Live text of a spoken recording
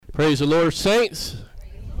Praise the Lord, saints.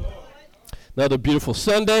 Another beautiful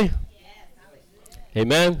Sunday.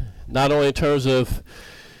 Amen. Not only in terms of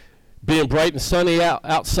being bright and sunny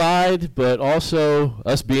outside, but also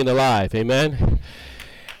us being alive. Amen.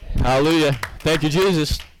 Hallelujah. Thank you,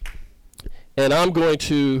 Jesus. And I'm going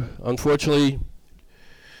to, unfortunately,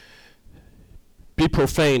 be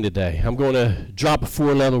profane today. I'm going to drop a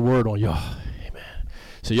 4-letter word on y'all. Amen.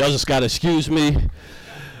 So y'all just got to excuse me.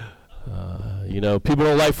 People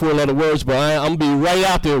don't like 4-letter words, but I'm going to be right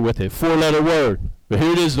out there with it. 4-letter word. But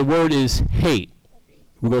here it is. The word is hate.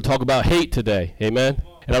 We're going to talk about hate today. Amen.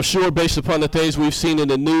 And I'm sure based upon the things we've seen in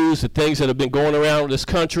the news, the things that have been going around this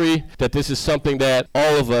country, that this is something that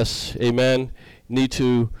all of us, amen, need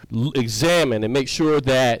to examine and make sure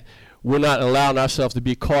that we're not allowing ourselves to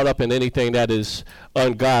be caught up in anything that is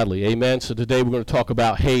ungodly. Amen. So today we're going to talk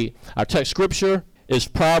about hate. Our text scripture is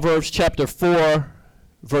Proverbs chapter 4,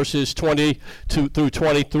 verses 20 through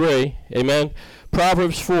 23. Amen.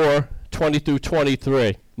 Proverbs 4, 20 through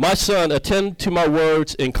 23. My son, attend to my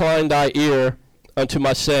words, incline thy ear unto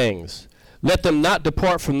my sayings. Let them not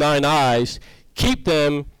depart from thine eyes. Keep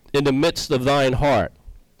them in the midst of thine heart.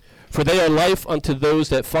 For they are life unto those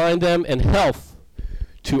that find them, and health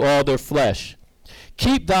to all their flesh.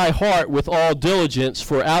 Keep thy heart with all diligence,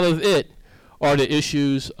 for out of it are the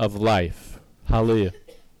issues of life. Hallelujah.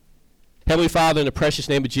 Heavenly Father, in the precious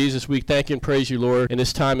name of Jesus, we thank and praise you, Lord, in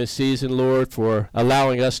this time and season, Lord, for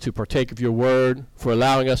allowing us to partake of your word, for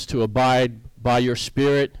allowing us to abide by your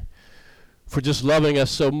spirit, for just loving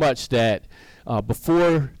us so much that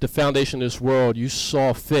before the foundation of this world, you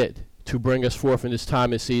saw fit to bring us forth in this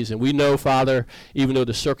time and season. We know, Father, even though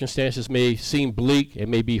the circumstances may seem bleak and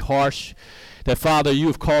may be harsh, that, Father, you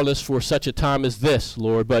have called us for such a time as this,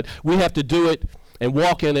 Lord, but we have to do it and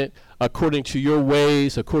walk in it according to your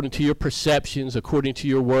ways, according to your perceptions, according to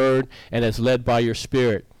your word, and as led by your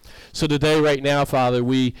spirit. So today, right now, Father,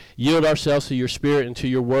 we yield ourselves to your spirit and to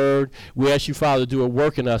your word. We ask you, Father, to do a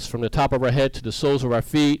work in us from the top of our head to the soles of our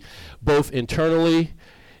feet, both internally,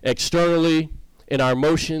 externally, in our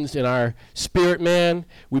emotions, in our spirit, man.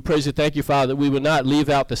 We praise and thank you, Father, that we would not leave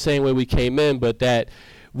out the same way we came in, but that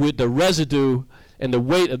with the residue and the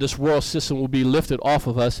weight of this world system will be lifted off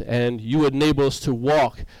of us, and you would enable us to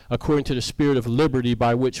walk according to the spirit of liberty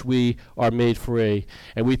by which we are made free.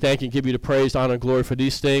 And we thank and give you the praise, honor, and glory for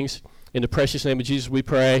these things. In the precious name of Jesus we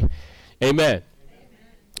pray. Amen. Amen.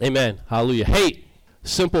 Amen. Hallelujah. Hate.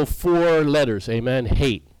 Simple 4 letters. Amen.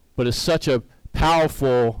 Hate. But it's such a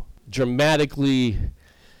powerful, dramatically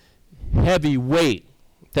heavy weight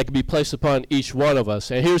that can be placed upon each one of us.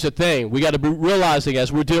 And here's the thing. We got to be realizing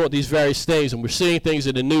as we're dealing with these various things, and we're seeing things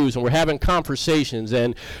in the news, and we're having conversations,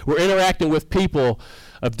 and we're interacting with people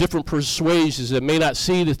of different persuasions that may not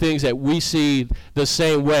see the things that we see the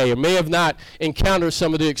same way, or may have not encountered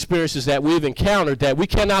some of the experiences that we've encountered, that we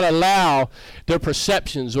cannot allow their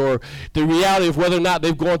perceptions or the reality of whether or not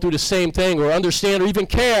they've gone through the same thing or understand or even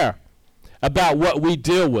care about what we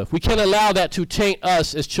deal with. We can't allow that to taint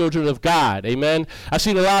us as children of God. Amen. I've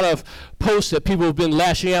seen a lot of posts that people have been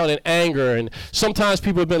lashing out in anger, and sometimes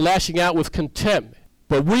people have been lashing out with contempt.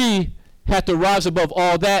 But we have to rise above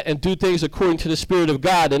all that and do things according to the Spirit of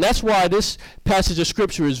God. And that's why this passage of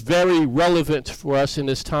Scripture is very relevant for us in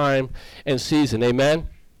this time and season. Amen.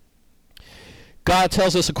 God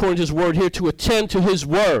tells us according to his word here to attend to his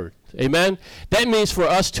word. Amen. That means for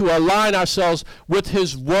us to align ourselves with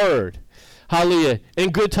his word. Hallelujah. In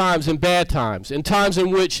good times and bad times. In times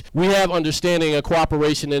in which we have understanding and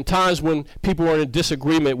cooperation. In times when people are in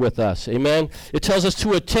disagreement with us. Amen. It tells us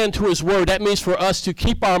to attend to his word. That means for us to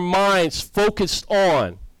keep our minds focused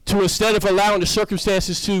on. To instead of allowing the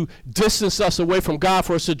circumstances to distance us away from God,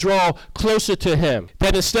 for us to draw closer to him.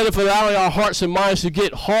 That instead of allowing our hearts and minds to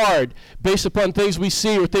get hard based upon things we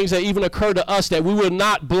see or things that even occur to us, that we would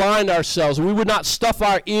not blind ourselves, we would not stuff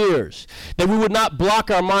our ears, that we would not block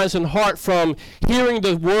our minds and heart from hearing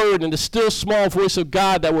the word and the still small voice of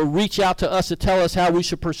God that will reach out to us to tell us how we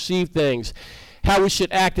should perceive things, how we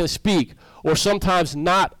should act and speak, or sometimes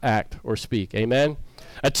not act or speak. Amen.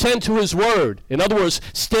 Attend to his word. In other words,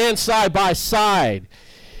 stand side by side.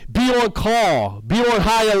 Be on call. Be on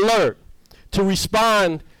high alert to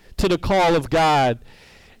respond to the call of God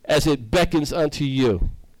as it beckons unto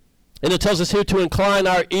you. And it tells us here to incline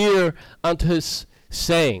our ear unto his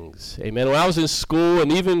sayings. Amen. When I was in school,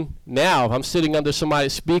 and even now, if I'm sitting under somebody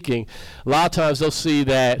speaking, a lot of times they'll see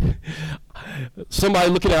that somebody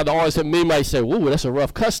looking at the audience at me might say, "Ooh, that's a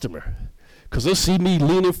rough customer." Because they'll see me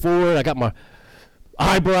leaning forward. I got my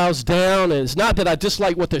eyebrows down, and it's not that I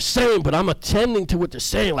dislike what they're saying, but I'm attending to what they're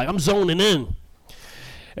saying, like I'm zoning in.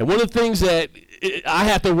 And one of the things that I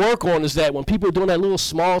have to work on is that when people are doing that little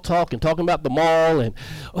small talk and talking about the mall and,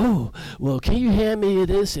 oh, well, can you hand me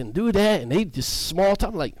this and do that? And they just small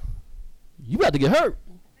talk, like, you about to get hurt.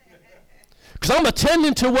 Because I'm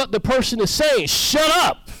attending to what the person is saying. Shut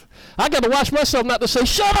up. I got to watch myself not to say,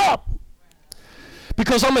 shut up.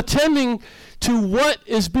 Because I'm attending to what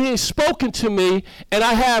is being spoken to me, and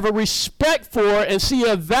I have a respect for and see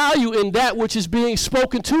a value in that which is being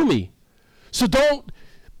spoken to me. So don't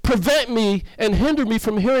prevent me and hinder me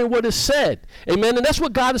from hearing what is said. Amen. And that's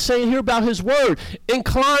what God is saying here about his word.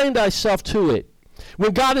 Incline thyself to it.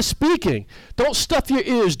 When God is speaking, don't stuff your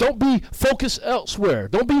ears. Don't be focused elsewhere.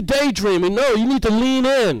 Don't be daydreaming. No, you need to lean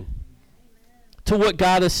in to what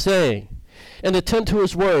God is saying and attend to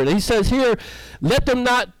his word. And he says here, let them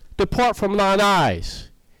not depart from thine eyes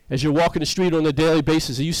as you're walking the street on a daily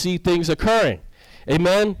basis and you see things occurring.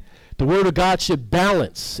 Amen. The word of God should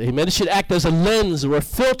balance. Amen. It should act as a lens or a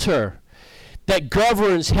filter that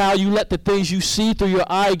governs how you let the things you see through your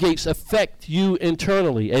eye gates affect you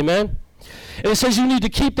internally. Amen. And it says you need to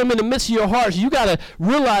keep them in the midst of your hearts. You got to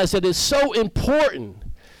realize that it's so important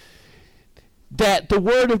that the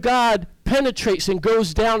word of God penetrates and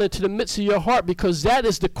goes down into the midst of your heart, because that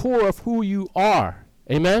is the core of who you are.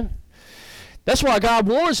 Amen. That's why God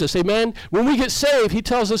warns us, amen. When we get saved, he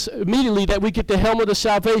tells us immediately that we get the helmet of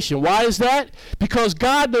salvation. Why is that? Because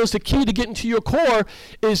God knows the key to getting to your core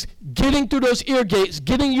is getting through those ear gates,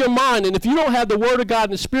 getting your mind. And if you don't have the word of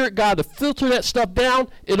God and the Spirit of God to filter that stuff down,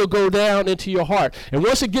 it'll go down into your heart. And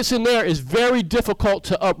once it gets in there, it's very difficult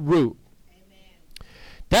to uproot. Amen.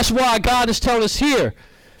 That's why God is telling us here,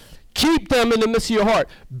 keep them in the midst of your heart.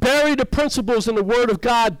 Bury the principles in the word of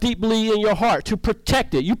God deeply in your heart to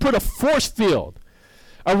protect it. You put a force field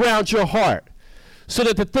around your heart so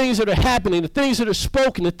that the things that are happening, the things that are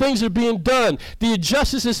spoken, the things that are being done, the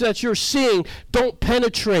injustices that you're seeing don't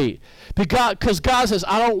penetrate. Because God says,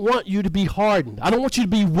 I don't want you to be hardened. I don't want you to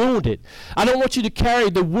be wounded. I don't want you to carry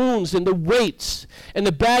the wounds and the weights and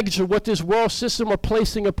the baggage of what this world system are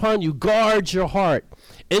placing upon you. Guard your heart.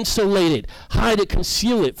 Insulate it, hide it,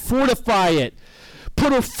 conceal it, fortify it.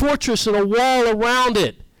 Put a fortress and a wall around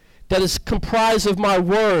it that is comprised of my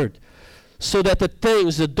word, so that the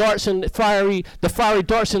things, the darts and the fiery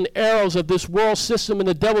darts and arrows of this world system and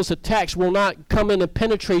the devil's attacks will not come in and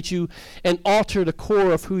penetrate you and alter the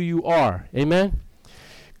core of who you are. Amen?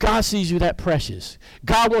 God sees you that precious.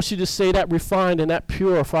 God wants you to stay that refined and that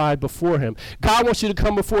purified before him. God wants you to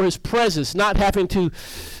come before his presence, not having to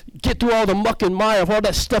get through all the muck and mire of all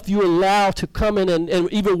that stuff you allow to come in and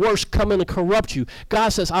even worse, come in and corrupt you. God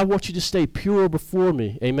says, I want you to stay pure before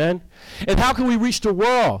me. Amen? And how can we reach the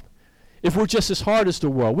world if we're just as hard as the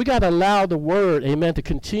world? We got to allow the word, amen, to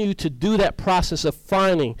continue to do that process of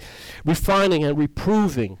refining and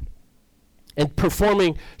reproving and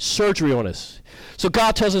performing surgery on us. So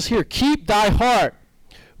God tells us here, keep thy heart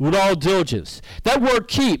with all diligence. That word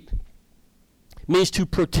keep means to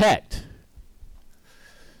protect.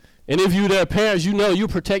 Any of you that are parents, you know you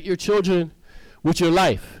protect your children with your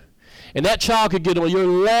life. And that child could get on your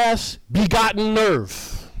last begotten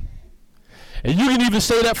nerve. And you can even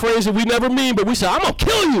say that phrase that we never mean, but we say, I'm going to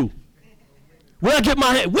kill you. Wait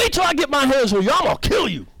till I get my hands on you, I'm going to kill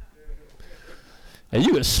you. And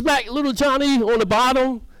you can smack little Johnny on the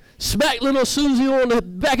bottom, smack little Susie on the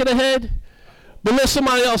back of the head, but let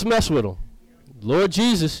somebody else mess with them. Lord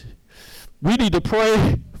Jesus, we need to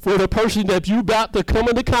pray for the person that you're about to come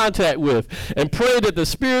into contact with, and pray that the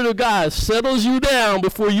Spirit of God settles you down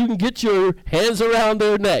before you can get your hands around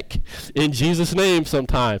their neck. In Jesus' name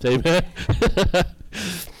sometimes, amen?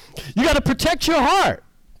 You got to protect your heart.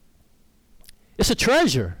 It's a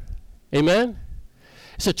treasure, amen?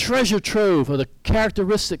 It's a treasure trove of the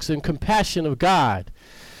characteristics and compassion of God.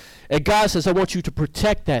 And God says, I want you to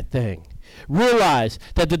protect that thing. Realize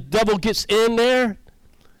that the devil gets in there.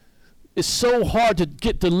 It's so hard to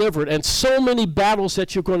get delivered, and so many battles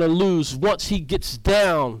that you're going to lose once he gets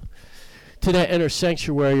down to that inner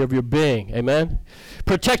sanctuary of your being. Amen?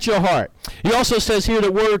 Protect your heart. He also says here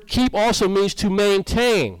the word keep also means to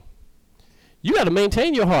maintain. You got to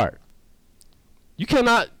maintain your heart. You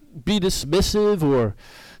cannot be dismissive or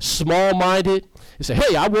small-minded and say,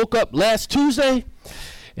 hey, I woke up last Tuesday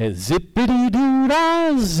and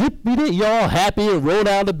zippity-doo-dah, zippity, y'all happy and rolled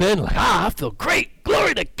out of bed like, I feel great.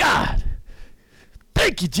 Glory to God.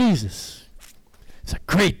 Thank you, Jesus. It's a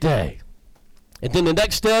great day. And then the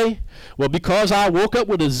next day, well, because I woke up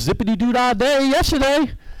with a zippity-doo-dah day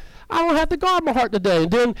yesterday, I don't have to guard my heart today.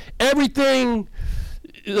 And then everything,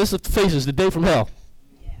 let's face it, the day from hell.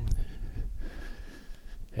 Yeah.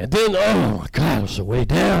 And then, oh, my God, it was the way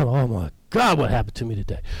down. Oh, my God, what happened to me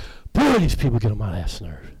today? Boy, these people get on my last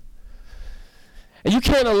nerve. And you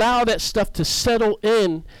can't allow that stuff to settle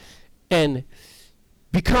in and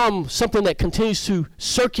become something that continues to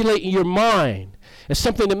circulate in your mind. It's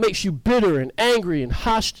something that makes you bitter and angry and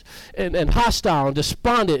hostile and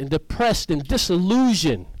despondent and depressed and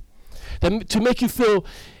disillusioned, to make you feel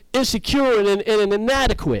insecure and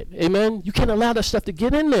inadequate. Amen? You can't allow that stuff to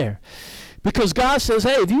get in there. Because God says,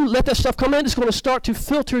 hey, if you let that stuff come in, it's going to start to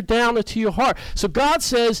filter down into your heart. So God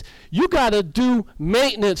says, you got to do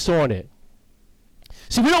maintenance on it.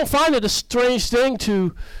 See, we don't find it a strange thing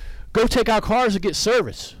to go take our cars and get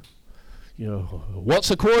service. Once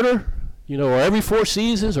a quarter, or every 4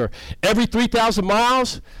 seasons, or every 3,000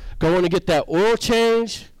 miles, go in and get that oil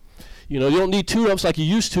change. You don't need tune-ups like you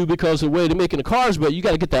used to because of the way they're making the cars, but you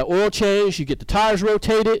got to get that oil change, you get the tires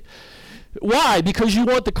rotated. Why? Because you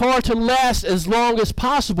want the car to last as long as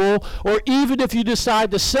possible, or even if you decide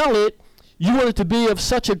to sell it, you want it to be of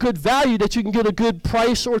such a good value that you can get a good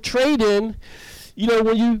price or trade-in,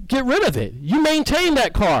 when you get rid of it. You maintain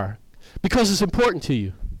that car because it's important to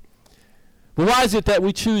you. But why is it that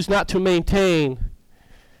we choose not to maintain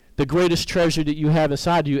the greatest treasure that you have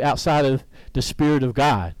inside you outside of the Spirit of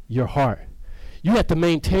God, your heart? You have to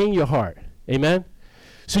maintain your heart. Amen?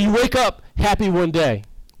 So you wake up happy one day.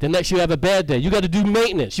 The next you have a bad day. You got to do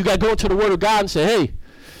maintenance. You got to go into the Word of God and say, hey,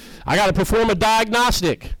 I got to perform a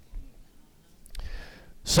diagnostic.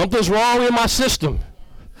 Something's wrong in my system.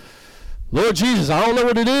 Lord Jesus, I don't know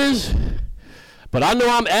what it is, but I know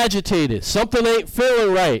I'm agitated. Something ain't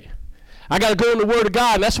feeling right. I got to go in the Word of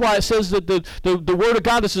God. And that's why it says that the Word of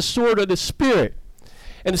God is the sword of the Spirit.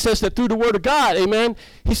 And it says that through the Word of God, amen,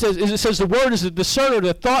 it says the Word is a discerner of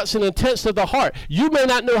the thoughts and intents of the heart. You may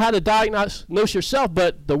not know how to diagnose yourself,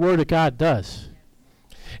 but the Word of God does.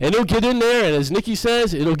 And it'll get in there, and as Nikki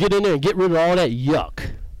says, it'll get in there and get rid of all that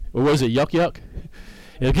yuck. Or was it yuck?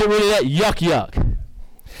 It'll get rid of that yuck.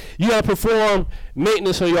 You got to perform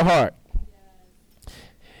maintenance on your heart.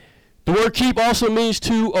 The word keep also means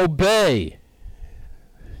to obey.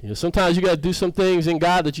 Sometimes you got to do some things in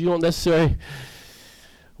God that you don't necessarily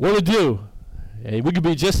want to do. And we could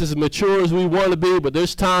be just as mature as we want to be, but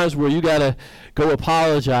there's times where you got to go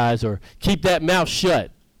apologize or keep that mouth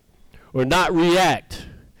shut or not react.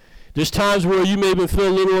 There's times where you may even feel a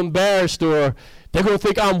little embarrassed, or they're going to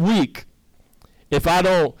think I'm weak if I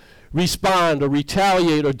don't respond or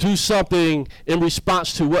retaliate or do something in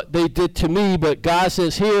response to what they did to me. But God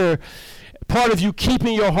says here, part of you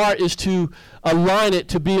keeping your heart is to align it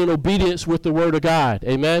to be in obedience with the Word of God.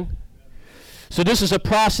 Amen? So this is a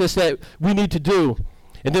process that we need to do.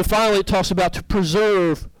 And then finally it talks about to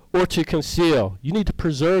preserve or to conceal. You need to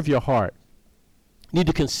preserve your heart. You need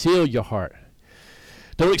to conceal your heart.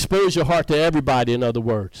 Don't expose your heart to everybody, in other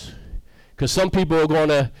words. Because some people are going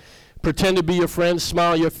to pretend to be your friend,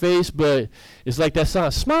 smile in your face, but it's like that song,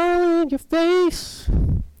 smile in your face.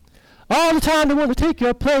 All the time they want to take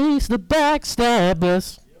your place, the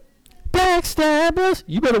backstabbers. Backstabbers.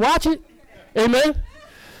 You better watch it. Amen.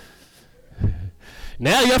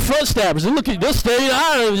 Now you have front stabbers. And look at this thing,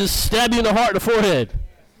 I just stab you in the heart and the forehead.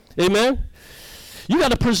 Amen. You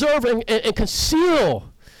got to preserve and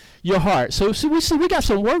conceal your heart. So we got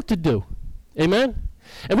some work to do. Amen.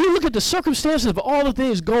 And we look at the circumstances of all the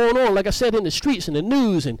things going on, like I said, in the streets and the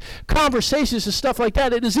news and conversations and stuff like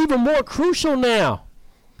that. It is even more crucial now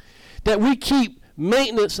that we keep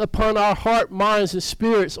maintenance upon our heart, minds, and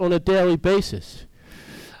spirits on a daily basis.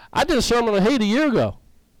 I did a sermon on hate a year ago.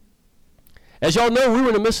 As y'all know, we were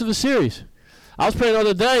in the midst of a series. I was praying the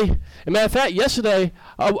other day. And matter of fact, yesterday,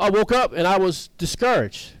 I woke up and I was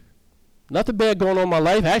discouraged. Nothing bad going on in my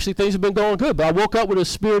life. Actually, things have been going good. But I woke up with a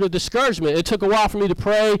spirit of discouragement. It took a while for me to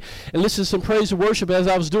pray and listen to some praise and worship as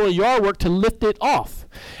I was doing yard work to lift it off.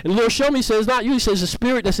 And the Lord showed me, he says, it's not you. He says, the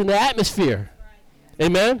spirit that's in the atmosphere. Right.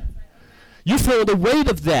 Amen? You feel the weight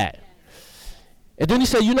of that. And then he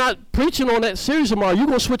said, you're not preaching on that series tomorrow. You're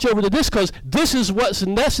going to switch over to this because this is what's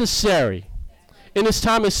necessary in this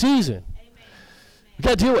time of season. You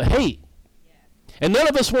got to deal with hate. And none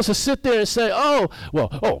of us wants to sit there and say,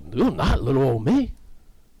 not little old me.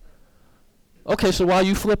 Okay, so why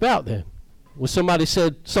you flip out then? When somebody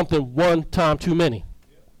said something one time too many?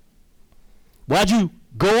 Why'd you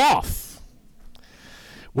go off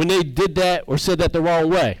when they did that or said that the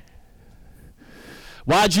wrong way?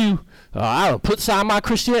 Why'd you, put aside my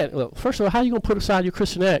Christianity? Well, first of all, how are you going to put aside your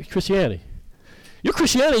Christianity? Your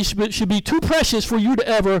Christianity should be too precious for you to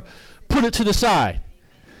ever put it to the side.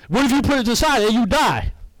 What if you put it to the side and you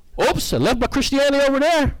die? Oops, I left my Christianity over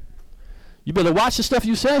there. You better watch the stuff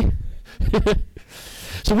you say.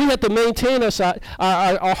 So we have to maintain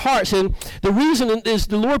our hearts. And the reason is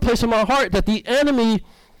the Lord placed in my heart that the enemy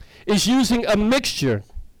is using a mixture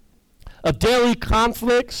of daily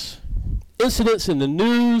conflicts, incidents in the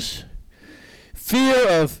news, fear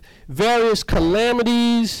of various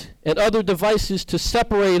calamities and other devices to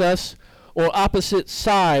separate us on opposite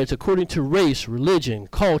sides according to race, religion,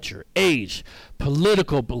 culture, age,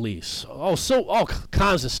 political beliefs, all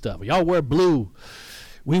kinds of stuff. Y'all wear blue,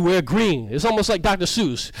 we wear green. It's almost like Dr.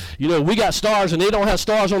 Seuss. You know, we got stars and they don't have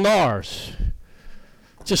stars on ours.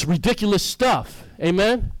 Just ridiculous stuff.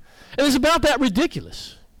 Amen? And it's about that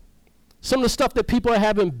ridiculous. Some of the stuff that people are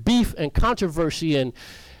having beef and controversy and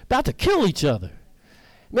about to kill each other.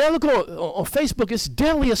 Man, I look on Facebook, it's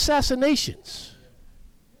daily assassinations.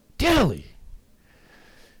 Daily.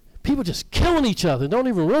 People just killing each other and don't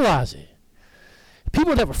even realize it.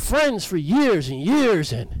 People that were friends for years and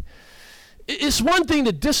years, and it's one thing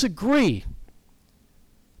to disagree,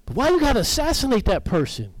 but why you got to assassinate that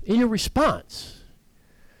person in your response?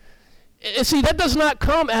 And see, that does not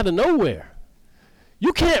come out of nowhere.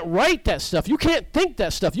 You can't write that stuff. You can't think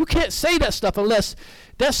that stuff. You can't say that stuff unless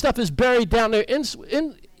that stuff is buried down there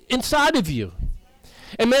inside of you.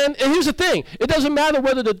 And man, and here's the thing. It doesn't matter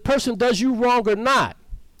whether the person does you wrong or not.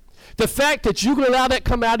 The fact that you can allow that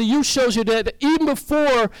come out of you shows you that even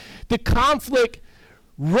before the conflict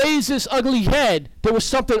raised its ugly head, there was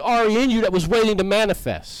something already in you that was waiting to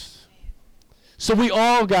manifest. So we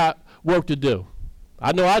all got work to do.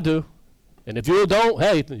 I know I do. And if you don't,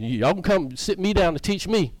 hey, y'all can come sit me down to teach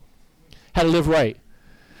me how to live right.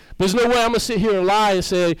 There's no way I'm going to sit here and lie and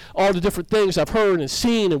say all the different things I've heard and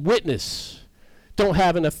seen and witnessed don't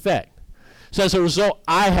have an effect. So as a result,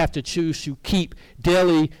 I have to choose to keep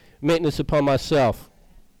daily maintenance upon myself.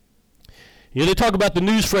 You know, they talk about the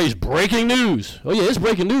news phrase, breaking news. Oh yeah, it's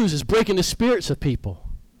breaking news. It's breaking the spirits of people.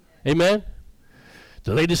 Amen?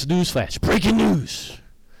 The latest news flash, breaking news.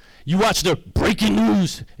 You watch the breaking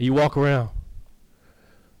news and you walk around.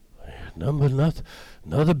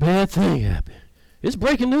 Another bad thing happened. It's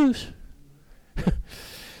breaking news.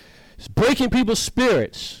 It's breaking people's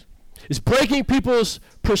spirits. It's breaking people's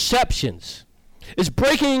perceptions. It's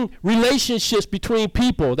breaking relationships between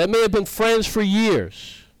people that may have been friends for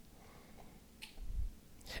years.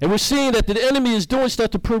 And we're seeing that the enemy is doing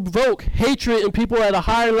stuff to provoke hatred in people at a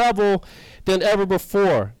higher level than ever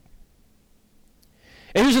before.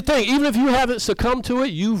 And here's the thing, even if you haven't succumbed to it,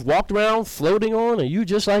 you've walked around floating on and you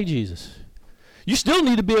just like Jesus. You still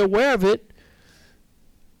need to be aware of it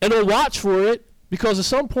and to watch for it, because at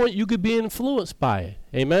some point you could be influenced by it.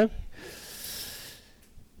 Amen?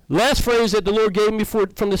 Last phrase that the Lord gave me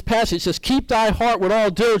from this passage says, keep thy heart with all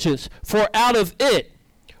diligence, for out of it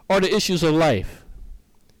are the issues of life.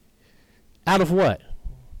 Out of what?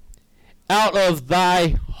 Out of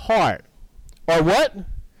thy heart. Or what?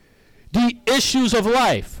 The issues of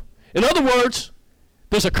life. In other words,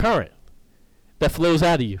 there's a current that flows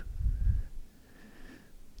out of you.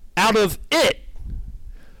 Out of it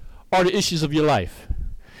are the issues of your life.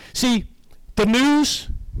 See, the news,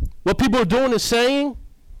 what people are doing and saying,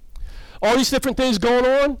 all these different things going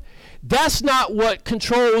on, that's not what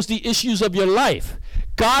controls the issues of your life.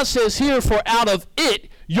 God says here, for out of it,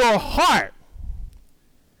 your heart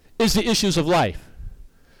is the issues of life.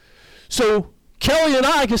 So Kelly and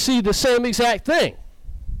I can see the same exact thing.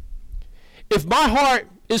 If my heart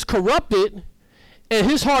is corrupted and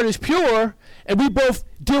his heart is pure, and we both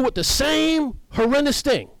deal with the same horrendous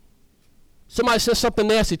thing, somebody says something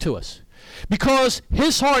nasty to us, because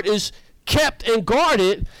his heart is kept and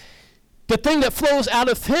guarded, the thing that flows out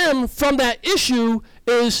of him from that issue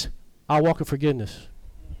is, I'll walk in forgiveness.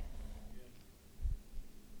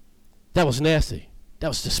 That was nasty. That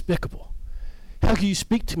was despicable. How can you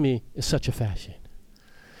speak to me in such a fashion?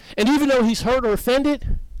 And even though he's hurt or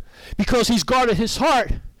offended, because he's guarded his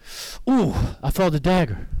heart, ooh, I felt the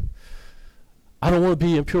dagger. I don't want to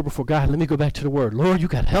be impure before God. Let me go back to the word. Lord, you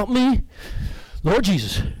got to help me. Lord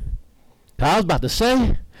Jesus. I was about to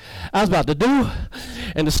say, I was about to do,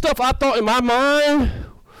 and the stuff I thought in my mind,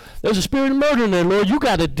 there's a spirit of murder in there. Lord, you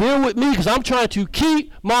got to deal with me because I'm trying to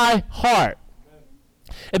keep my heart.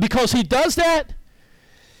 And because he does that,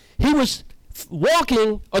 he was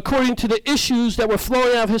walking according to the issues that were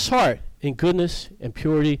flowing out of his heart in goodness and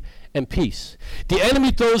purity and peace. The enemy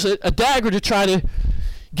throws a dagger to try to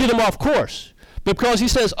get him off course. But because he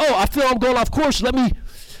says, oh, I feel I'm going off course, let me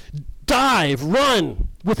dive, run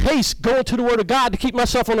with haste, go into the word of God to keep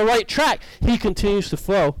myself on the right track, he continues to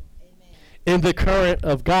flow in the current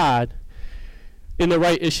of God in the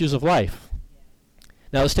right issues of life.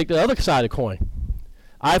 Now let's take the other side of the coin.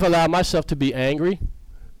 I've allowed myself to be angry,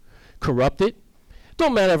 corrupted.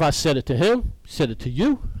 Don't matter if I said it to him, said it to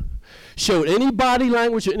you. showed any body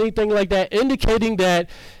language or anything like that indicating that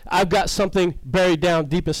I've got something buried down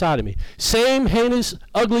deep inside of me. Same heinous,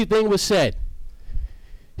 ugly thing was said.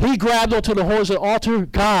 He grabbed onto the horns of the altar.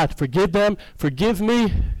 God, forgive them, forgive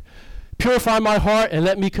me, purify my heart, and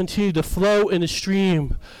let me continue to flow in the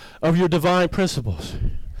stream of your divine principles.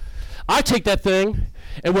 I take that thing,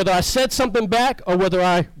 and whether I said something back or whether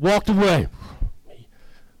I walked away,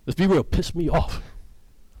 let's be real, pissed me off.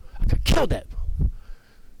 I could kill that.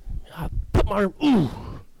 I put my, you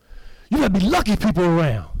gotta be lucky people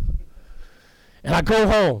around. And I go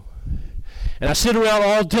home, and I sit around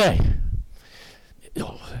all day.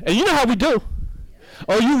 And you know how we do.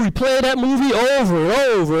 Oh, you replay that movie over and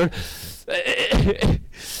over.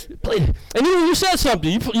 And you said something.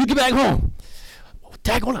 You get back home. Oh,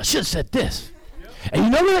 daggone, I should have said this. And you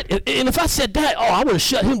know what? And if I said that, I would have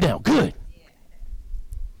shut him down good.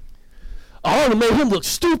 I would have made him look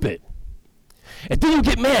stupid. And then you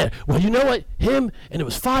get mad. Well, you know what? Him, and there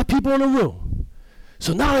was 5 people in the room.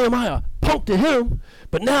 So not only am I a punk to him,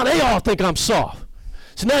 but now they all think I'm soft.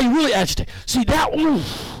 So now you really agitate. See that? Ooh.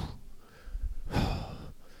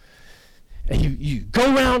 And you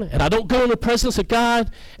go around, and I don't go in the presence of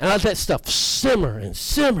God, and I let that stuff simmer and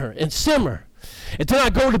simmer and simmer. And then I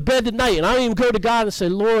go to bed at night, and I don't even go to God and say,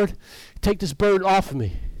 Lord, take this burden off of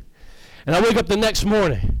me. And I wake up the next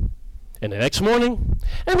morning, and the next morning,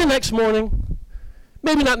 and the next morning.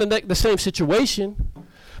 Maybe not in the same situation,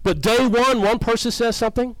 but day one person says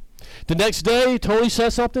something. The next day, Tony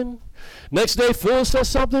says something. Next day, Phil says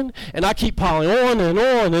something. And I keep piling on and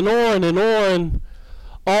on and on and on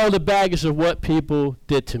all the baggage of what people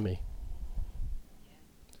did to me.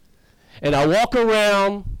 And I walk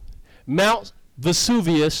around Mount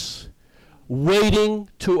Vesuvius waiting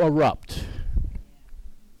to erupt.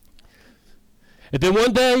 And then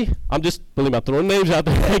one day, I'm throwing names out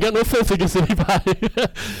there. I ain't got no offense against anybody.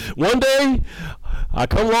 One day, I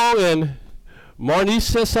come along and Marnice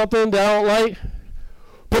says something that I don't like.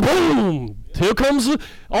 Boom! Here comes,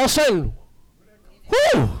 all of a sudden,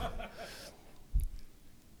 whoo!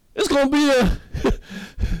 It's going to be a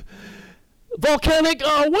volcanic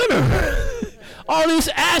winter. All this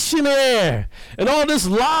ash in the air and all this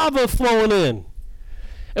lava flowing in.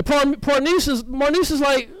 And Marnice is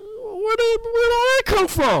like, where did all that come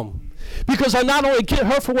from? Because I not only get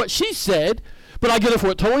her for what she said, but I get her for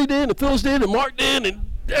what Tony did, and Phyllis did, and Mark did, and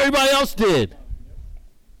everybody else did.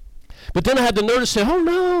 But then I had the nerve to say, oh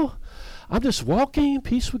no, I'm just walking in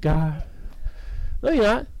peace with God. No, you're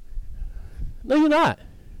not. No, you're not.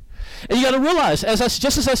 And you got to realize,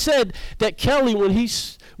 just as I said, that Kelly, when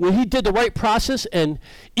he did the right process, and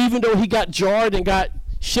even though he got jarred and got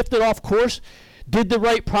shifted off course, did the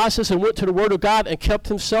right process and went to the Word of God and kept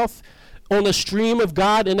himself on the stream of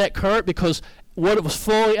God in that current because what was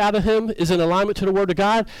flowing out of him is in alignment to the Word of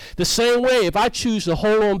God. The same way, if I choose to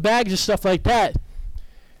hold on baggage and stuff like that,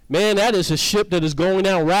 man, that is a ship that is going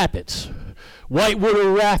down rapids,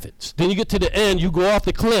 whitewater rapids. Then you get to the end, you go off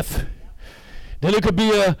the cliff. Then it could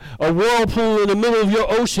be a whirlpool in the middle of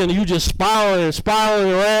your ocean, and you just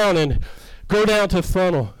spiraling around and go down to the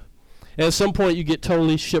funnel. And at some point, you get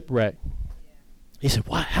totally shipwrecked. He said,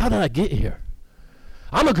 "Why? How did I get here?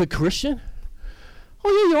 I'm a good Christian."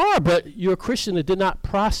 Oh, yeah, you are, but you're a Christian that did not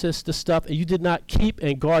process the stuff, and you did not keep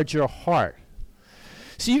and guard your heart.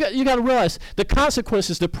 See, you got to realize the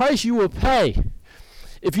consequences, the price you will pay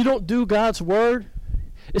if you don't do God's word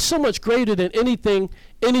is so much greater than anything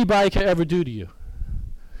anybody can ever do to you.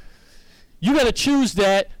 You got to choose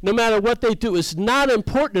that no matter what they do. It's not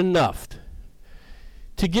important enough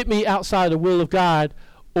to get me outside the will of God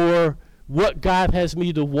or what God has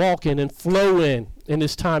me to walk in and flow in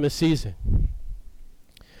this time and season.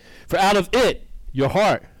 For out of it, your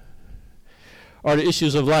heart, are the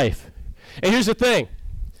issues of life. And here's the thing.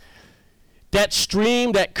 That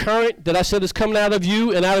stream, that current that I said is coming out of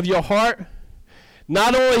you and out of your heart,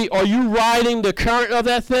 not only are you riding the current of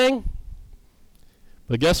that thing,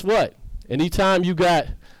 but guess what? Anytime you got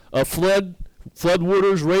a flood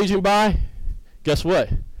waters raging by, guess what?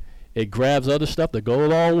 It grabs other stuff that go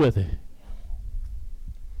along with it.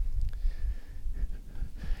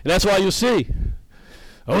 And that's why you'll see,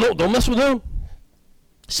 oh no, don't mess with him.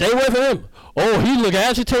 Stay away from him. Oh, he look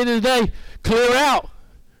agitated today. Clear out.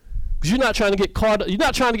 Because you're not trying to get caught, you're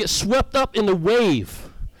not trying to get swept up in the wave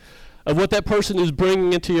of what that person is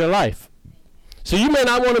bringing into your life. So you may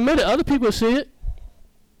not want to admit it. Other people see it.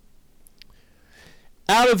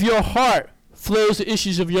 Out of your heart flows the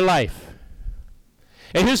issues of your life.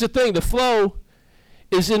 And here's the thing. The flow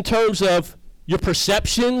is in terms of your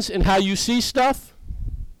perceptions and how you see stuff,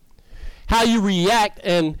 how you react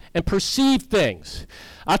and perceive things.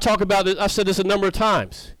 I talk about it. I've said this a number of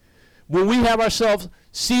times. when we have ourselves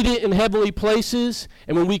seated in heavenly places,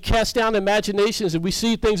 and when we cast down imaginations and we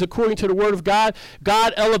see things according to the Word of God,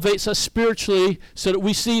 God elevates us spiritually so that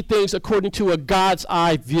we see things according to a God's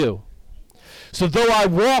eye view. So though I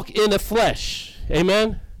walk in the flesh,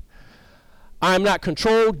 amen, I am not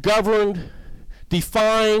controlled, governed,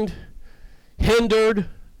 defined, hindered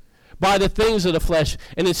by the things of the flesh.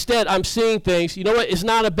 And instead, I'm seeing things. You know what? It's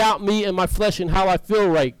not about me and my flesh and how I feel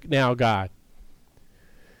right now, God.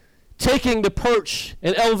 Taking the perch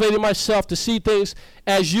and elevating myself to see things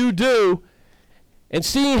as you do, and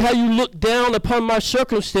seeing how you look down upon my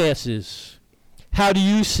circumstances. How do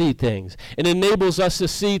you see things? It enables us to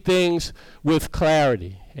see things with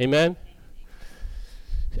clarity. Amen?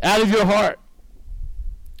 Out of your heart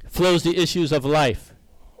flows the issues of life.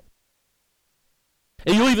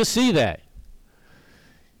 And you'll even see that.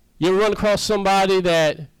 You ever run across somebody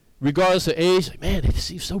that, regardless of age, like, man, they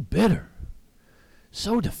seem so bitter,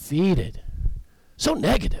 so defeated, so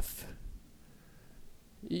negative.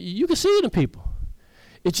 You can see it in people.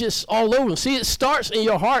 It's just all over. See, it starts in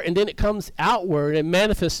your heart, and then it comes outward and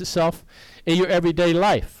manifests itself in your everyday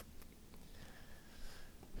life.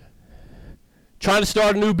 Trying to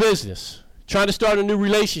start a new business, trying to start a new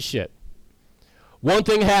relationship. One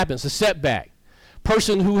thing happens, a setback.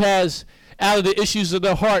 Person who has, out of the issues of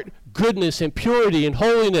their heart, goodness and purity and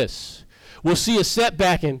holiness, will see a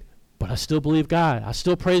setback and, but I still believe God. I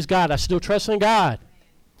still praise God. I still trust in God.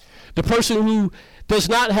 The person who does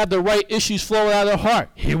not have the right issues flowing out of their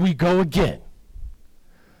heart, here we go again.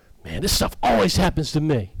 Man, this stuff always happens to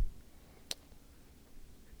me.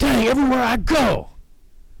 Dang, everywhere I go,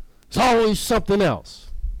 there's always something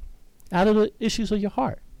else. Out of the issues of your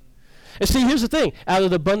heart. And see, here's the thing. Out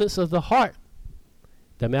of the abundance of the heart,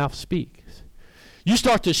 the mouth speaks. You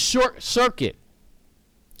start to short circuit,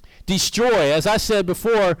 destroy, as I said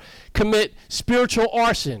before, commit spiritual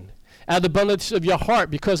arson out of the abundance of your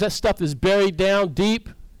heart, because that stuff is buried down deep.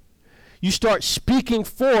 You start speaking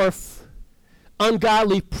forth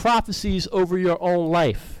ungodly prophecies over your own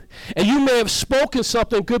life. And you may have spoken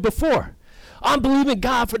something good before. I'm believing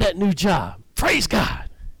God for that new job. Praise God.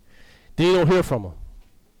 Then you don't hear from them.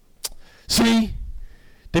 See,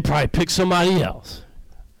 they probably picked somebody else.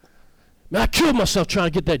 Man, I killed myself trying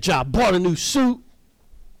to get that job. Bought a new suit,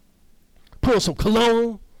 put on some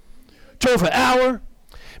cologne, drove an hour.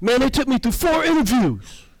 Man, they took me through 4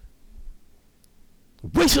 interviews.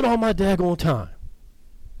 Wasted all my daggone time.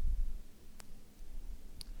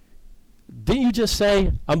 Didn't you just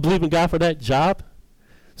say, I'm believing God for that job?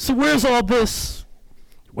 So where's all this?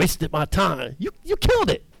 Wasted my time. You killed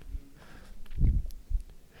it.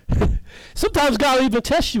 Sometimes God will even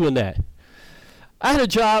test you in that. I had a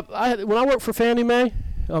job, when I worked for Fannie Mae,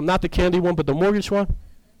 not the candy one, but the mortgage one,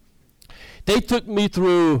 they took me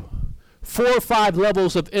through 4 or 5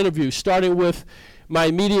 levels of interviews, starting with my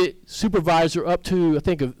immediate supervisor up to, I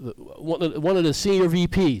think, one of the senior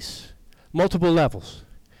VPs, multiple levels.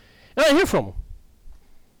 And I didn't hear from them.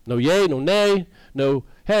 No yay, no nay, no,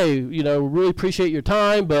 hey, really appreciate your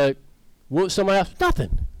time, but what somebody else?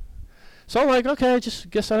 Nothing. So I'm like, okay, just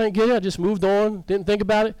guess I didn't get it. I just moved on, didn't think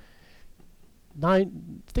about it. I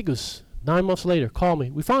think it was 9 months later, called me.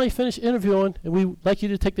 We finally finished interviewing, and we'd like you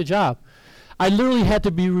to take the job. I literally had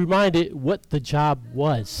to be reminded what the job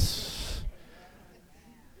was.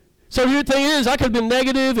 So the thing is, I could have been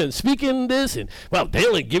negative and speaking this, and, well, they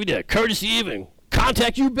only give you the courtesy to even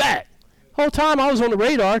contact you back. The whole time I was on the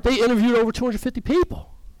radar, they interviewed over 250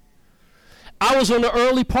 people. I was on the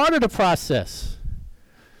early part of the process.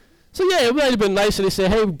 So, yeah, it might have been nice if they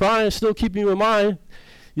said, hey, Brian, still keeping you in mind.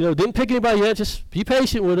 Didn't pick anybody yet, just be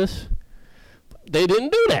patient with us. They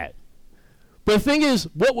didn't do that. But the thing is,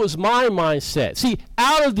 what was my mindset? See,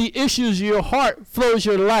 out of the issues of your heart flows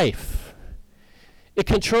your life. It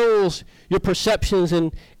controls your perceptions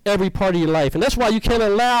in every part of your life. And that's why you can't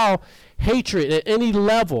allow hatred at any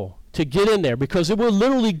level to get in there, because it will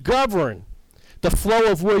literally govern the flow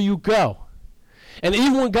of where you go. And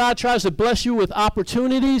even when God tries to bless you with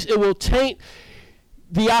opportunities, it will taint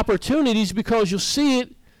the opportunities, because you'll see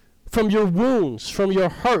it from your wounds, from your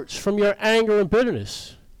hurts, from your anger and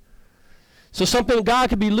bitterness. So something God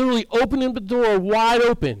could be literally opening the door wide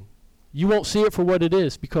open. You won't see it for what it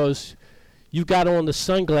is, because you've got on the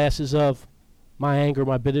sunglasses of my anger,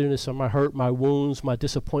 my bitterness, or my hurt, my wounds, my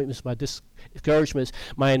disappointments, my discouragements,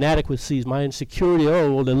 my inadequacies, my insecurity.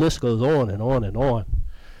 Oh, well, the list goes on and on and on.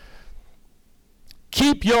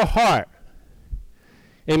 Keep your heart.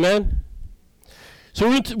 Amen? So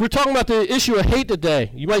we're talking about the issue of hate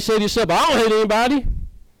today. You might say to yourself, I don't hate anybody.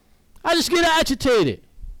 I just get agitated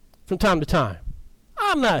from time to time.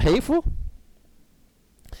 I'm not hateful.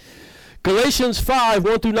 Galatians 5,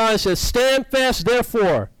 1 through 9 says, stand fast,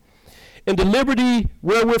 therefore, in the liberty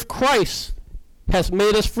wherewith Christ has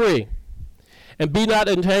made us free, and be not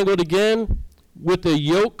entangled again with the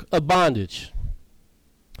yoke of bondage.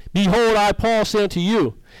 Behold, I, Paul, say unto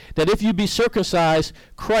you, that if you be circumcised,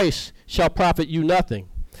 Christ shall profit you nothing.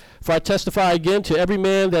 For I testify again to every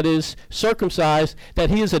man that is circumcised,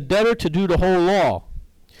 that he is a debtor to do the whole law.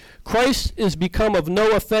 Christ is become of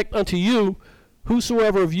no effect unto you.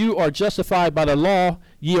 Whosoever of you are justified by the law,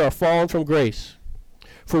 ye are fallen from grace.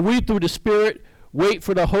 For we through the Spirit wait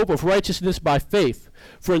for the hope of righteousness by faith.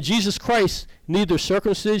 For in Jesus Christ neither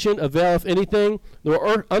circumcision availeth anything,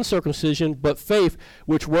 nor uncircumcision, but faith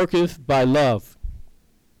which worketh by love.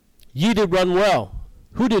 Ye did run well.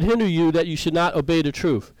 Who did hinder you that you should not obey the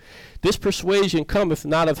truth? This persuasion cometh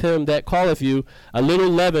not of him that calleth you. A little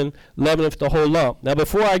leaven leaveneth the whole lump. Now,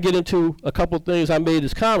 before I get into a couple of things I made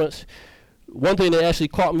as comments, one thing that actually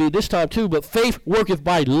caught me this time too, but faith worketh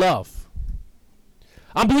by love.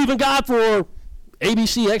 I'm believing God for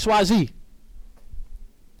ABC, XYZ.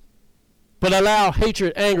 But allow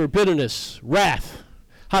hatred, anger, bitterness, wrath,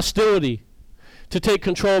 hostility to take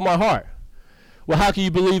control of my heart. Well, how can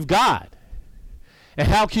you believe God? And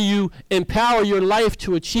how can you empower your life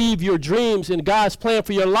to achieve your dreams and God's plan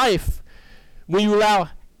for your life when you allow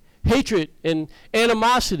hatred and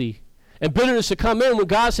animosity and bitterness to come in when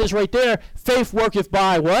God says right there, faith worketh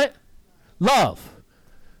by what? Love.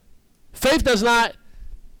 Faith does not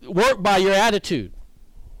work by your attitude.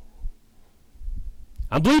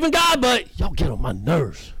 I'm believing God, but y'all get on my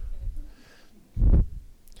nerves.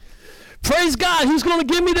 Praise God, he's going to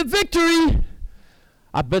give me the victory.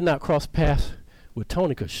 I better not cross paths with Tony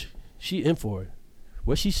because she in for it.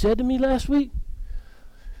 What she said to me last week.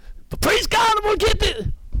 But praise God, I'm going to get this.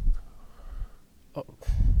 Oh.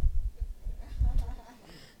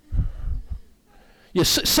 Yeah,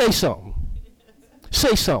 say something.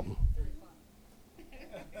 Say something.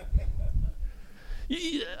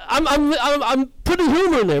 I'm putting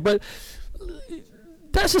humor in there, but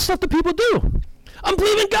that's the stuff that people do. I'm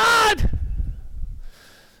believing God.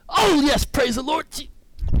 Oh, yes, praise the Lord.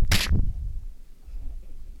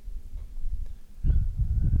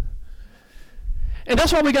 And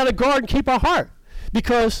that's why we got to guard and keep our heart,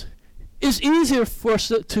 because it's easier for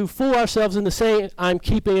us to fool ourselves into saying, I'm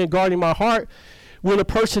keeping and guarding my heart, when a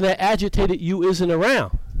person that agitated you isn't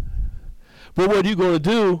around. But what are you going to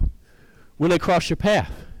do when they cross your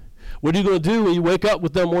path? What are you going to do when you wake up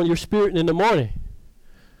with them on your spirit in the morning?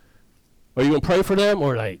 Are you going to pray for them,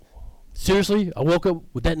 or like, seriously, I woke up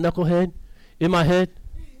with that knucklehead in my head?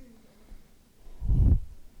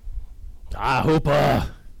 I hope,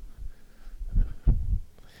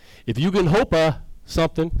 if you can hope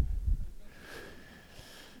something,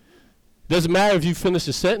 doesn't matter if you finish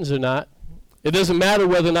the sentence or not. It doesn't matter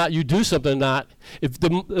whether or not you do something or not. If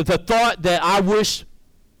the thought that I wish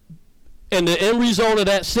and the end result of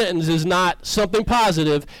that sentence is not something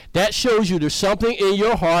positive, that shows you there's something in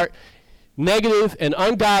your heart negative and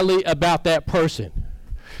ungodly about that person.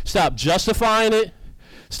 Stop justifying it.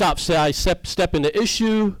 Stop stepping the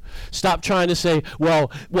issue. Stop trying to say,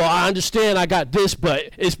 well, I understand I got this,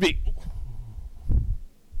 but it's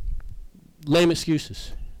lame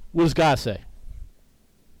excuses. What does God say?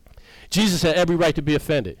 Jesus had every right to be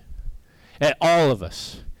offended at all of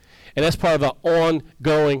us. And that's part of an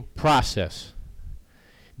ongoing process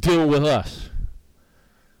dealing with us.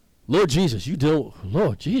 Lord Jesus, you dealing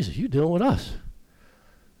with us.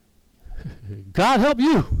 God help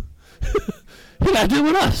you. He got to deal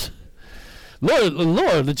with us.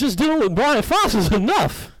 Lord, just dealing with Brian Foss is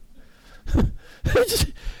enough. He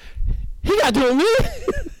got to deal with me.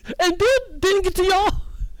 And didn't get to y'all.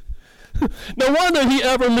 No wonder he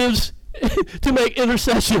ever lives to make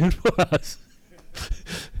intercession for us.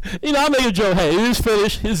 You know, I make a joke, hey, it is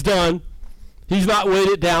finished, it's done. He's not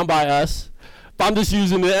weighted down by us. But I'm just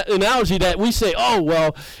using the analogy that we say, oh,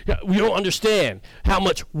 well, we don't understand how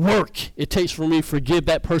much work it takes for me to forgive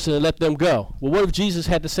that person and let them go. Well, what if Jesus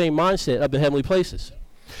had the same mindset up in heavenly places?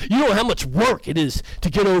 You know how much work it is to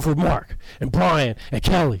get over Mark and Brian and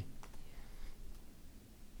Kelly.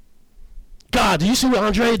 God, do you see what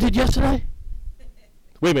Andrea did yesterday?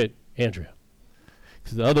 Wait a minute, Andrea.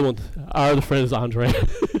 Because the other one, our other friend is Andrea.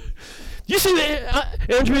 You see what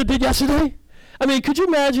Andrea did yesterday? I mean, could you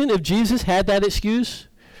imagine if Jesus had that excuse?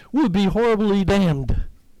 We would be horribly damned.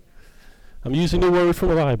 I'm using the word from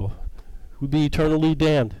the Bible. We'd be eternally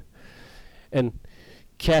damned and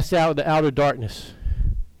cast out the outer darkness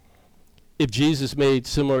if Jesus made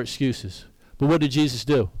similar excuses. But what did Jesus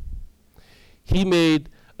do? He made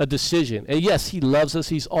a decision. And yes, he loves us.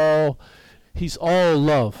 He's all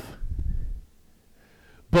love.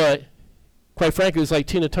 But Quite frankly, it's like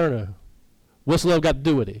Tina Turner. What's love got to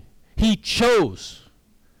do with it? He chose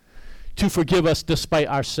to forgive us despite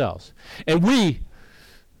ourselves. And we,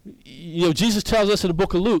 Jesus tells us in the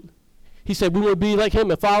book of Luke, he said, we want to be like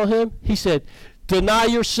him and follow him. He said, deny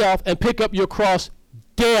yourself and pick up your cross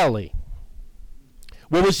daily.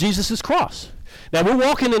 What was Jesus' cross? Now, we're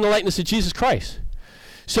walking in the likeness of Jesus Christ.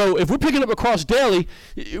 So if we're picking up a cross daily,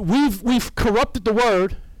 we've corrupted the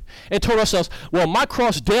word and told ourselves, well, my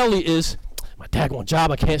cross daily is my daggone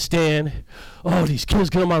job I can't stand. Oh, these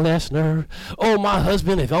kids get on my last nerve. Oh, my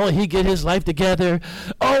husband, if only he get his life together.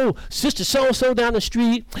 Oh, sister so-and-so down the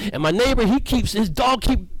street. And my neighbor, his dog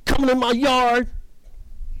keep coming in my yard.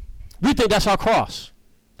 We think that's our cross.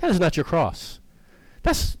 That is not your cross.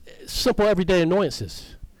 That's simple everyday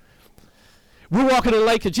annoyances. We're walking in the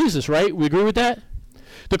light of Jesus, right? We agree with that?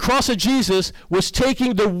 The cross of Jesus was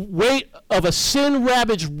taking the weight of a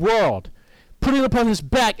sin-ravaged world, putting it upon his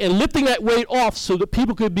back and lifting that weight off so that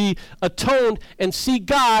people could be atoned and see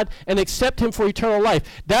God and accept him for eternal life.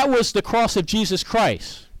 That was the cross of Jesus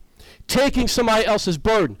Christ, taking somebody else's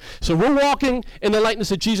burden. So we're walking in the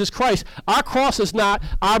likeness of Jesus Christ. Our cross is not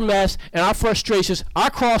our mess and our frustrations.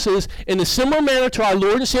 Our cross is in a similar manner to our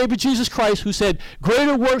Lord and Savior Jesus Christ, who said,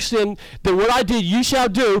 greater works than what I did you shall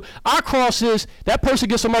do. Our cross is, that person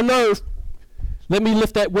gets on my nerve, let me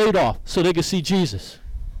lift that weight off so they can see Jesus.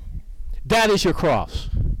 That is your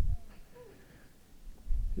cross.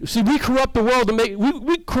 See, we corrupt the world to make,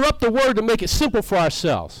 we corrupt the word to make it simple for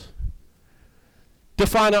ourselves.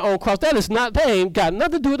 Define our own cross. That ain't got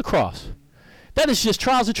nothing to do with the cross. That is just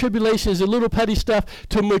trials and tribulations and little petty stuff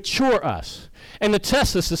to mature us and to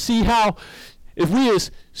test us to see how, if we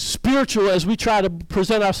as spiritual as we try to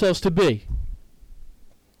present ourselves to be.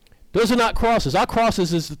 Those are not crosses. Our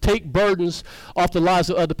crosses is to take burdens off the lives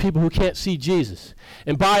of other people who can't see Jesus.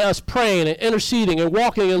 And by us praying and interceding and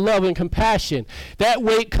walking in love and compassion, that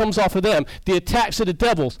weight comes off of them. The attacks of the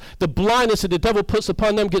devils, the blindness that the devil puts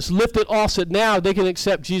upon them gets lifted off so that now they can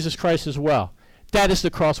accept Jesus Christ as well. That is the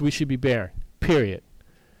cross we should be bearing, period.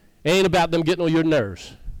 It ain't about them getting on your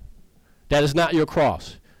nerves. That is not your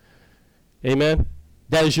cross. Amen?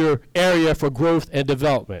 That is your area for growth and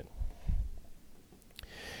development.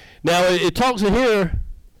 Now, it talks in here,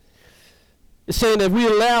 it's saying that we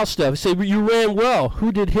allow stuff. It says, you ran well.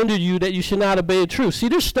 Who did hinder you that you should not obey the truth? See,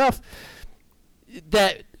 there's stuff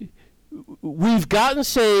that we've gotten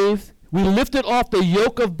saved, we lifted off the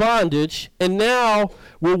yoke of bondage, and now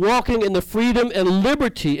we're walking in the freedom and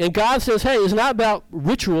liberty. And God says, hey, it's not about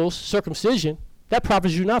rituals, circumcision. That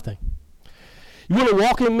profits you nothing. You want to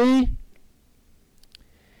walk in me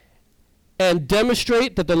and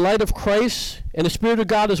demonstrate that the light of Christ and the Spirit of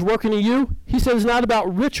God is working in you? He said it's not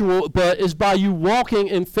about ritual, but it's by you walking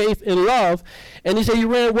in faith and love. And he said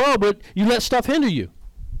you ran well, but you let stuff hinder you.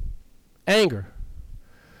 Anger,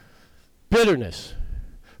 bitterness,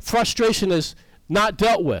 frustration is not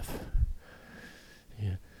dealt with.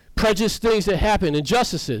 Prejudice, things that happen,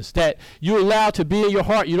 injustices that you allow to be in your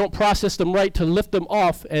heart. You don't process them right to lift them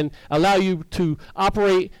off and allow you to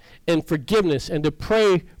operate in forgiveness and to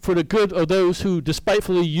pray for the good of those who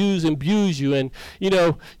despitefully use and abuse you. And,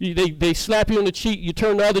 they slap you on the cheek, you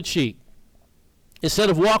turn the other cheek.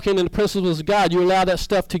 Instead of walking in the principles of God, you allow that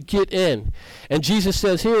stuff to get in. And Jesus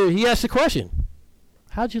says here, he asks the question,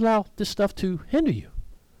 how'd you allow this stuff to hinder you?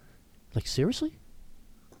 Like, seriously?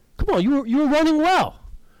 Come on, you were running well.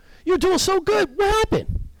 You were doing so good. What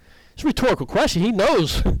happened? It's a rhetorical question. He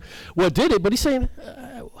knows what did it, but he's saying,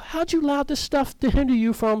 how'd you allow this stuff to hinder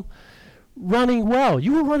you from running well?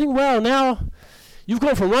 You were running well. Now you've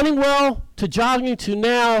gone from running well to jogging to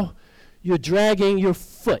now you're dragging your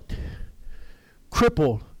foot,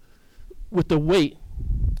 crippled with the weight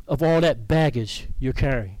of all that baggage you're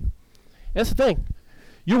carrying. That's the thing.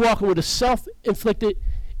 You're walking with a self-inflicted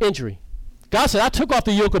injury. God said, I took off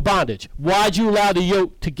the yoke of bondage. Why'd you allow the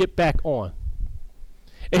yoke to get back on?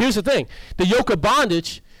 And here's the thing. The yoke of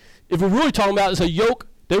bondage, if we're really talking about is a yoke,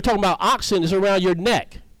 they were talking about oxen, is around your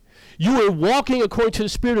neck. You were walking according to the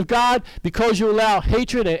Spirit of God because you allow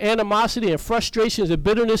hatred and animosity and frustrations and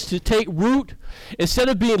bitterness to take root. Instead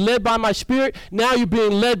of being led by my Spirit, now you're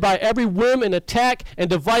being led by every whim and attack and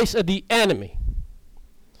device of the enemy.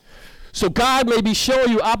 So God may be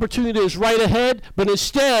showing you opportunity is right ahead, but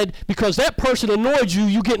instead, because that person annoyed you,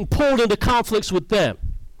 you're getting pulled into conflicts with them.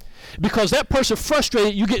 Because that person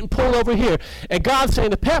frustrated, you're getting pulled over here. And God's saying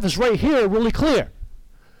the path is right here, really clear.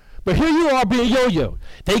 But here you are being yo-yoed.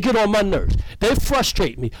 They get on my nerves. They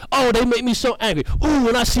frustrate me. Oh, they make me so angry. Ooh,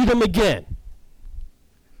 when I see them again.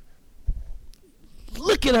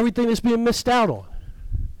 Look at everything that's being missed out on.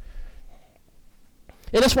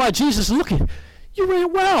 And that's why Jesus is looking. You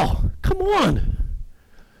ran well. Come on.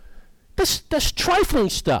 That's trifling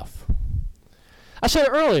stuff. I said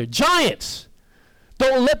earlier, giants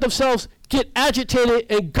don't let themselves get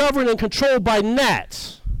agitated and governed and controlled by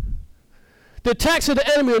gnats. The attacks of the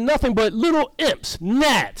enemy are nothing but little imps,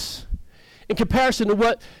 gnats, in comparison to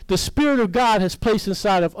what the Spirit of God has placed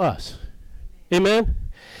inside of us. Amen?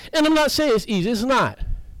 And I'm not saying it's easy. It's not.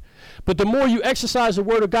 But the more you exercise the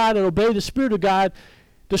Word of God and obey the Spirit of God,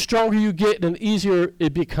 the stronger you get and the easier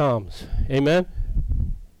it becomes. Amen?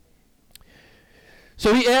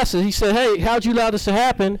 So he asked us, he said, hey, how'd you allow this to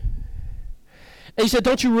happen? And he said,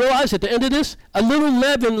 don't you realize at the end of this, a little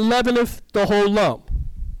leaven leaveneth the whole lump.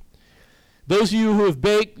 Those of you who have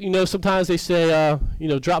baked, sometimes they say,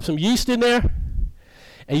 drop some yeast in there,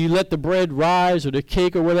 and you let the bread rise or the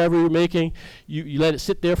cake or whatever you're making, you let it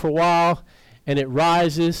sit there for a while, and it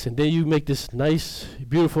rises, and then you make this nice,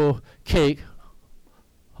 beautiful cake,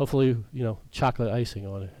 hopefully, chocolate icing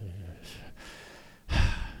on it.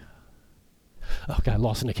 Oh, God,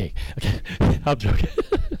 lost in the cake. Okay, I'm joking.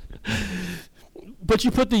 But you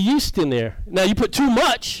put the yeast in there. Now, you put too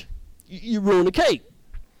much, you ruin the cake.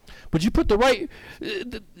 But you put the right,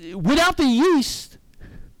 without the yeast,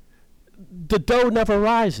 the dough never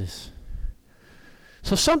rises.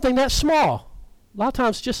 So something that small, a lot of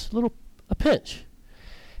times just a pinch,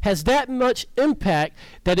 has that much impact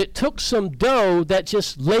that it took some dough that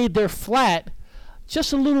just laid there flat,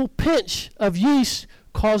 just a little pinch of yeast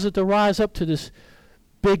caused it to rise up to this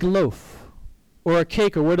big loaf or a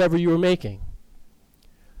cake or whatever you were making.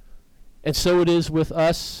 And so it is with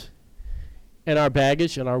us and our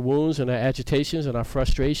baggage and our wounds and our agitations and our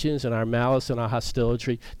frustrations and our malice and our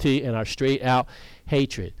hostility and our straight out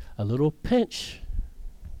hatred. A little pinch.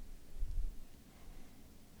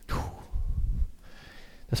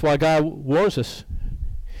 That's why God warns us.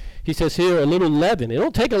 He says here, a little leaven. It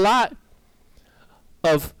don't take a lot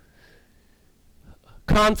of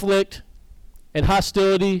conflict and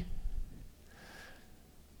hostility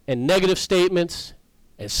and negative statements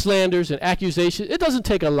and slanders and accusations. It doesn't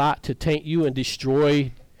take a lot to taint you and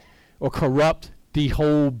destroy or corrupt the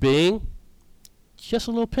whole being. Just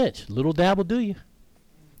a little pinch. A little dab will do you.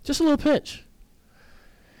 Just a little pinch.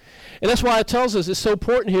 And that's why it tells us it's so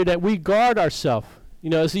important here that we guard ourselves,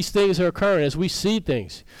 as these things are occurring, as we see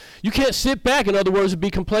things. You can't sit back, in other words, and be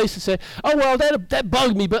complacent and say, oh, well, that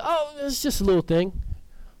bugged me, but, it's just a little thing.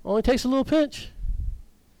 Only takes a little pinch.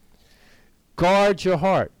 Guard your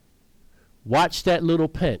heart. Watch that little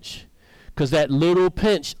pinch, because that little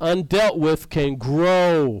pinch, undealt with, can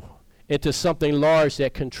grow into something large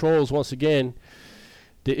that controls, once again,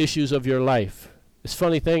 the issues of your life. It's a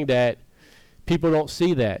funny thing that people don't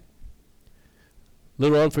see that.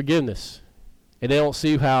 Little unforgiveness. And they don't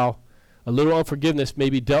see how a little unforgiveness may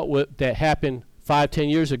be dealt with that happened 5-10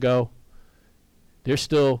 years ago. They're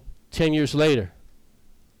still 10 years later.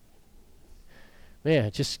 Man,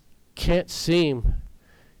 it just can't seem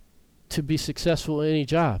to be successful in any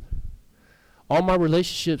job. All my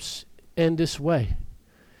relationships end this way.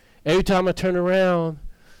 Every time I turn around,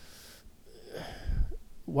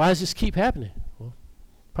 why does this keep happening? Well,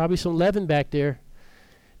 probably some leaven back there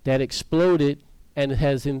that exploded and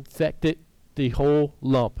has infected the whole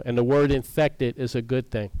lump. And the word infected is a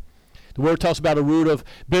good thing. The word talks about a root of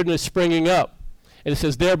bitterness springing up. And it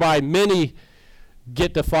says, thereby many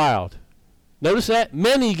get defiled. Notice that?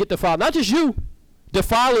 Many get defiled. Not just you.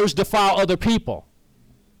 Defilers defile other people.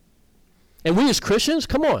 And we as Christians,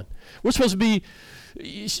 come on. We're supposed to be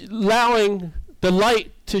allowing the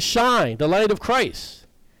light to shine, the light of Christ.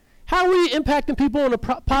 How are we impacting people in a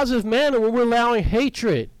positive manner when we're allowing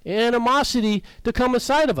hatred and animosity to come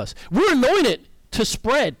inside of us? We're anointed to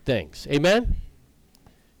spread things. Amen?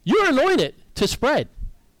 You're anointed to spread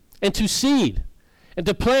and to seed and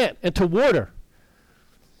to plant and to water.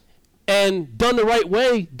 And done the right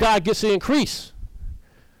way, God gets the increase.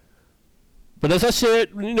 But as I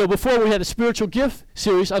said, before we had a spiritual gift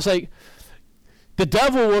series, I was like, the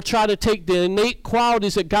devil will try to take the innate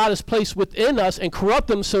qualities that God has placed within us and corrupt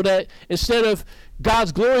them so that instead of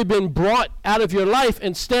God's glory being brought out of your life,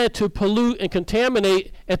 instead to pollute and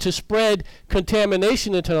contaminate and to spread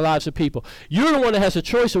contamination into the lives of people. You're the one that has a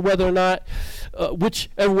choice of whether or not,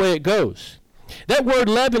 whichever way it goes. That word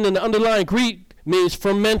leaven in the underlying Greek means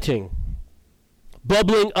fermenting,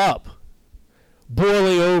 bubbling up,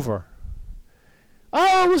 boiling over.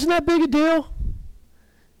 Oh, wasn't that big a deal?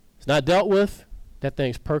 It's not dealt with. That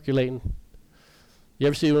thing's percolating. You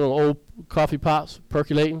ever see one of the old coffee pots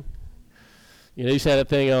percolating? You used to have that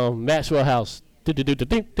thing on Maxwell House. Used to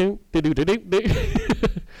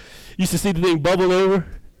see the thing bubble over.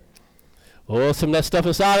 Oh, some of that stuff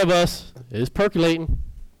inside of us is percolating.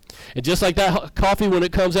 And just like that coffee when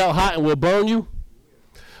it comes out hot and will burn you,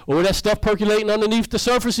 or that stuff percolating underneath the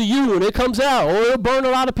surface of you when it comes out, or it'll burn a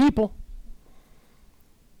lot of people.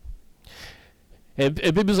 And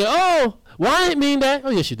people say, oh, well, I didn't mean that. Oh,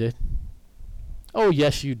 yes, you did. Oh,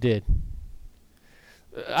 yes, you did.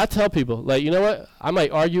 I tell people, like, you know what? I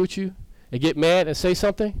might argue with you and get mad and say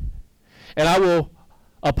something, and I will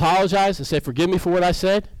apologize and say, forgive me for what I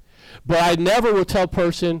said, but I never will tell a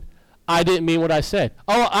person I didn't mean what I said.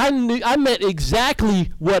 Oh, I meant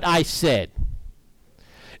exactly what I said.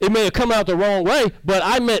 It may have come out the wrong way, but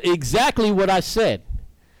I meant exactly what I said.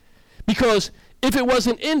 Because if it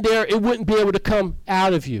wasn't in there, it wouldn't be able to come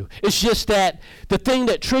out of you. It's just that the thing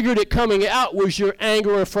that triggered it coming out was your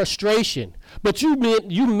anger and frustration. But you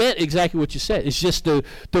meant exactly what you said. It's just the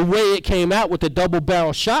way it came out with the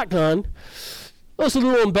double-barrel shotgun. It was a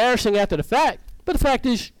little embarrassing after the fact, but the fact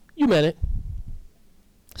is, you meant it.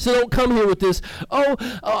 So don't come here with this, oh,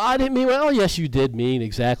 I didn't mean, well, yes, you did mean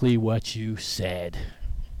exactly what you said.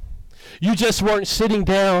 You just weren't sitting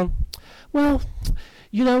down. Well,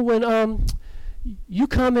 you know, when you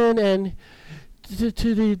come in and to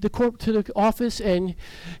the office and,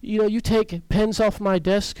 you know, you take pens off my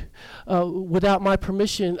desk without my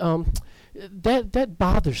permission, that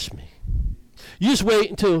bothers me. You just wait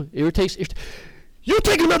until it irritates. You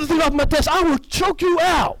take another thing off my desk, I will choke you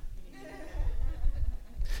out.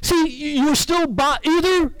 See, you're still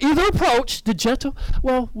either approach the gentle,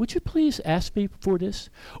 well, would you please ask me for this?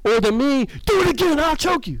 Or the me, do it again, I'll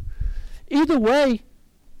choke you. Either way,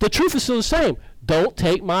 the truth is still the same. Don't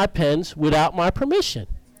take my pens without my permission.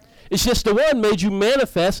 It's just the one made you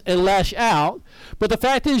manifest and lash out, but the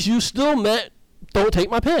fact is you still meant, don't take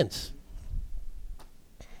my pens.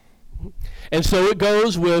 And so it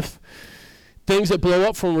goes with things that blow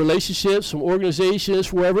up from relationships, from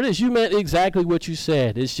organizations, wherever it is. You meant exactly what you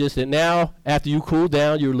said. It's just that now, after you cool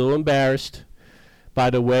down, you're a little embarrassed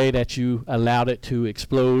by the way that you allowed it to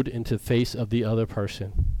explode into the face of the other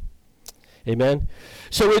person. Amen?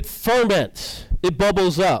 So it ferments. It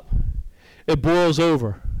bubbles up. It boils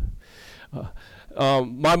over.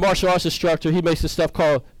 My martial arts instructor, he makes this stuff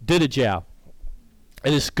called Didajal.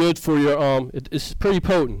 And it's good for your, it's pretty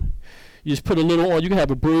potent. You just put a little on. You can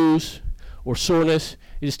have a bruise or soreness.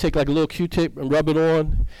 You just take like a little Q-tip and rub it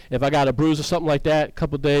on. If I got a bruise or something like that, a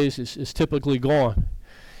couple of days, it's typically gone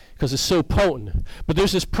because it's so potent. But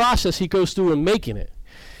there's this process he goes through in making it.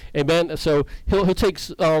 Amen. So he'll take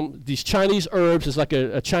these Chinese herbs. It's like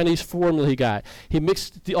a Chinese formula he got. He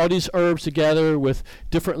mixed all these herbs together with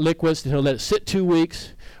different liquids, and he'll let it sit 2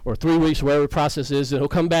 weeks or 3 weeks, whatever the process is, and he'll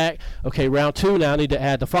come back. Okay, round 2, now I need to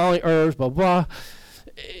add the following herbs, blah, blah.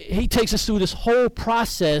 He takes us through this whole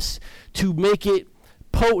process to make it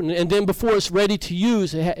potent, and then before it's ready to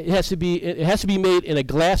use, it has to be made in a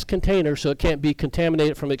glass container so it can't be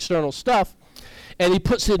contaminated from external stuff. And he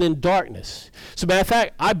puts it in darkness. So matter of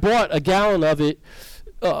fact, I bought a gallon of it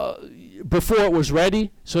before it was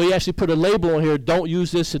ready. So he actually put a label on here, don't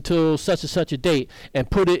use this until such and such a date,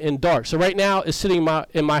 and put it in dark. So right now it's sitting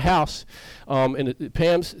in my house in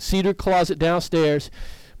Pam's cedar closet downstairs,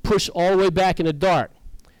 pushed all the way back in the dark.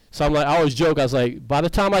 So I'm like, I always joke, I was like, by the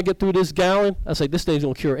time I get through this gallon, I was like, this thing's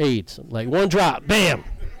gonna cure AIDS. Like one drop, bam.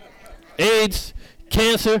 AIDS,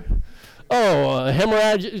 cancer,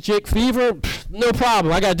 hemorrhagic fever, no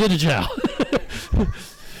problem, I got Didajal.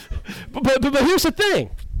 but here's the thing.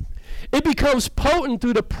 It becomes potent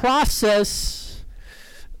through the process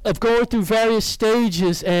of going through various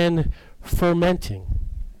stages and fermenting.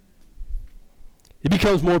 It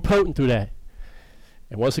becomes more potent through that.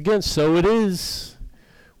 And once again, so it is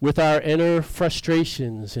with our inner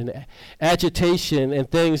frustrations and agitation and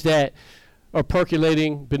things that are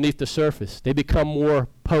percolating beneath the surface. They become more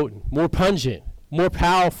potent, more pungent, more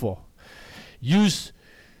powerful. Used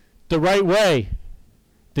the right way,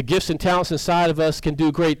 the gifts and talents inside of us can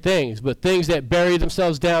do great things, but things that bury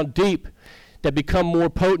themselves down deep, that become more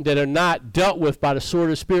potent, that are not dealt with by the sword of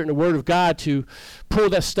the Spirit and the Word of God to pull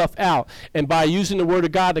that stuff out. And by using the Word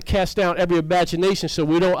of God to cast down every imagination so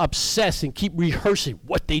we don't obsess and keep rehearsing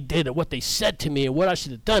what they did and what they said to me and what I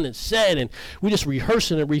should have done and said. And we just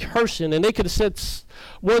rehearsing. And they could have said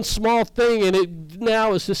one small thing, and it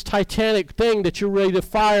now is this titanic thing that you're ready to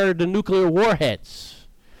fire the nuclear warheads.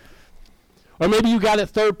 Or maybe you got a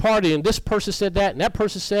third party, and this person said that, and that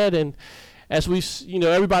person said, and as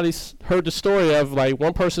everybody's heard the story of, like,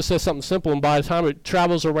 one person says something simple, and by the time it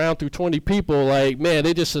travels around through 20 people, like, man,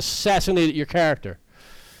 they just assassinated your character.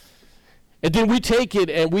 And then we take it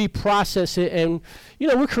and we process it, and,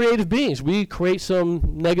 we're creative beings. We create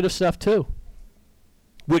some negative stuff too.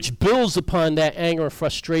 which builds upon that anger and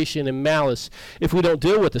frustration and malice if we don't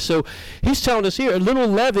deal with it. So he's telling us here, a little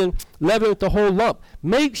leaven with the whole lump.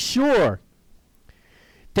 Make sure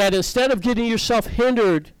that instead of getting yourself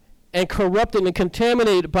hindered and corrupted and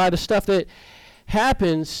contaminated by the stuff that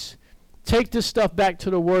happens, take this stuff back to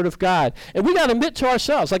the Word of God. And we got to admit to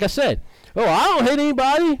ourselves, like I said, oh, I don't hate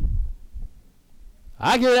anybody.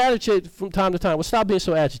 I get agitated from time to time. Well, stop being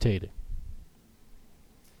so agitated.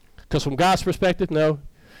 Because from God's perspective, no,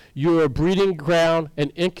 you're a breeding ground, an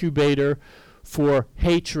incubator for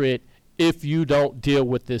hatred if you don't deal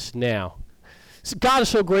with this now. So God is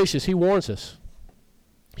so gracious, he warns us.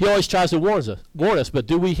 He always tries to warn us, but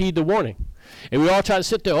do we heed the warning? And we all try to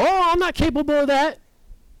sit there, oh, I'm not capable of that.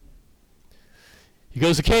 He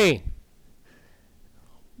goes to Cain.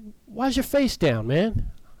 Why's your face down,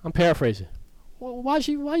 man? I'm paraphrasing. Well, why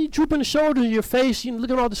are you drooping the shoulders of your face? You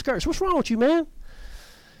looking all discouraged. What's wrong with you, man?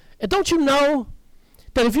 And don't you know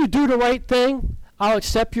that if you do the right thing, I'll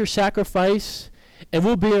accept your sacrifice and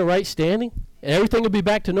we'll be in right standing and everything will be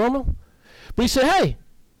back to normal? But he said, hey,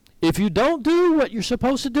 if you don't do what you're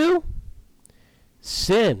supposed to do,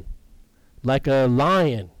 sin, like a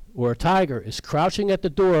lion or a tiger, is crouching at the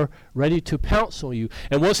door ready to pounce on you.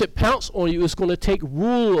 And once it pounces on you, it's going to take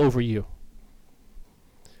rule over you.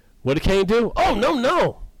 What did Cain do? Oh,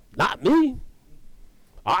 no, not me.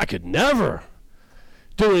 I could never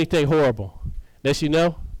do anything horrible. Next you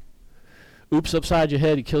know, oops upside your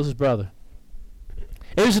head, he kills his brother.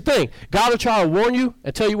 And here's the thing. God will try to warn you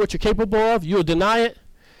and tell you what you're capable of. You'll deny it.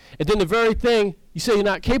 And then the very thing you say you're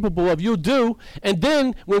not capable of, you'll do. And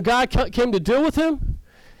then when God came to deal with him,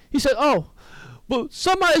 he said, oh, but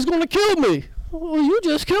somebody's going to kill me. Well, you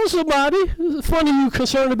just killed somebody. It's funny you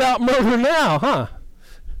concerned about murder now, huh?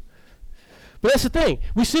 But that's the thing.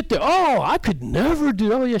 We sit there, oh, I could never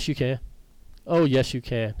do. Oh, yes, you can. Oh, yes, you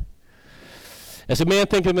can. As a man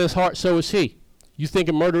thinketh in his heart, so is he. You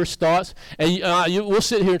thinking murderous thoughts, and we'll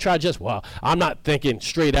sit here and try to just, well, I'm not thinking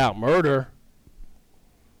straight out murder.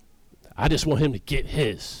 I just want him to get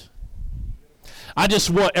his. I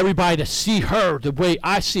just want everybody to see her the way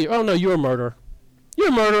I see her. Oh, no, you're a murderer. You're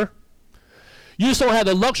a murderer. You just don't have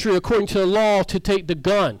the luxury, according to the law, to take the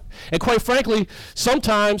gun. And quite frankly,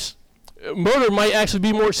 sometimes murder might actually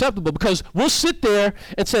be more acceptable because we'll sit there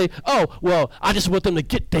and say, oh, well, I just want them to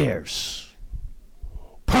get theirs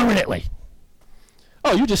permanently.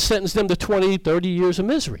 Oh, you just sentenced them to 20, 30 years of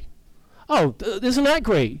misery. Oh, isn't that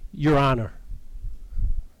great, Your Honor?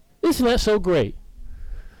 Isn't that so great?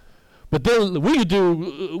 But then we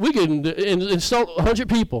can insult 100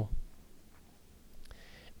 people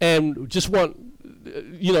and just want,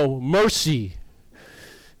 mercy.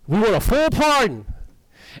 We want a full pardon.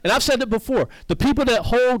 And I've said it before. The people that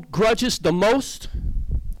hold grudges the most,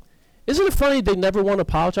 isn't it funny they never want to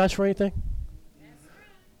apologize for anything?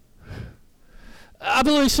 I've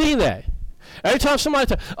really seen that. Every time somebody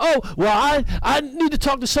says, oh, well, I need to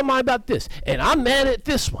talk to somebody about this, and I'm mad at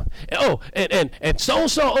this one. And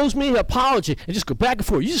so-and-so owes me an apology, and just go back and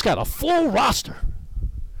forth. You just got a full roster.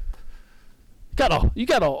 You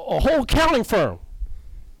got a whole accounting firm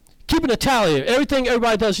keeping a tally of everything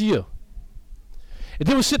everybody does to you. And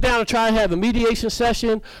then we sit down and try to have a mediation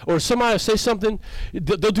session, or somebody will say something,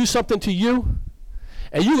 they'll do something to you,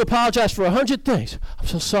 and you apologize for 100 things. I'm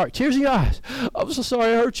so sorry. Tears in your eyes. I'm so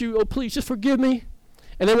sorry I hurt you. Oh, please, just forgive me.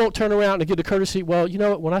 And they won't turn around and give the courtesy. Well, you know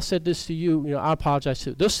what? When I said this to you, I apologize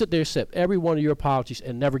too. They'll sit there and accept every one of your apologies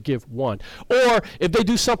and never give one. Or if they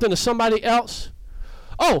do something to somebody else,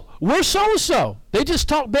 oh, we're so-and-so. They just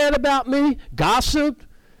talked bad about me, gossiped,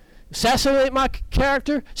 assassinated my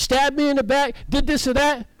character, stabbed me in the back, did this or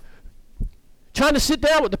that. Trying to sit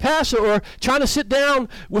down with the pastor or trying to sit down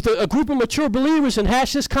with a group of mature believers and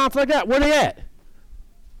hash this conflict out. Where they at?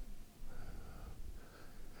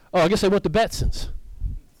 Oh, I guess they went to Betson's.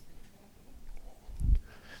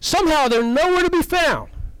 Somehow they're nowhere to be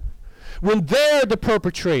found when they're the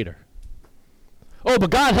perpetrator. Oh, but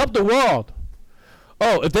God help the world.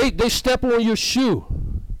 Oh, if they step on your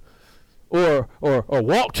shoe or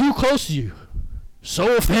walk too close to you,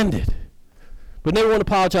 so offended, but never want to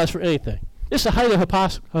apologize for anything. It's the height of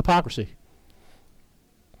hypocrisy.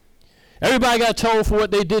 Everybody got a tone for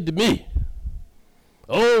what they did to me.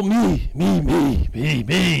 Oh, me.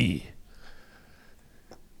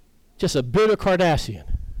 Just a bitter Cardassian.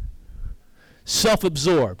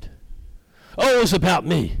 Self-absorbed. Oh, it's about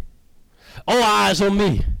me. All eyes on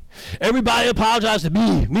me. Everybody apologize to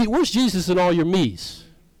me. Me. Where's Jesus in all your me's?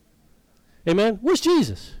 Amen? Where's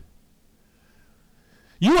Jesus?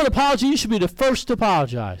 You want an apology, you should be the first to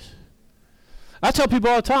apologize. I tell people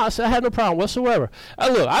all the time, I say, I have no problem whatsoever.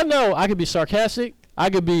 Look, I know I could be sarcastic. I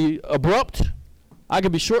could be abrupt. I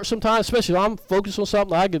could be short sometimes, especially if I'm focused on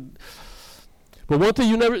something. But one thing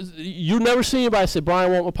you never see anybody say,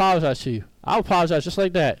 Brian won't apologize to you. I'll apologize just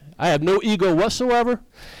like that. I have no ego whatsoever.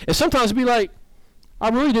 And sometimes it'd be like, I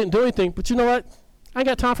really didn't do anything, but you know what? I ain't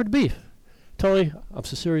got time for the beef. Tony, I'm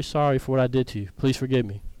sincerely sorry for what I did to you. Please forgive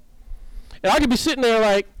me. And I could be sitting there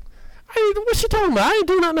like, what's she talking about? I didn't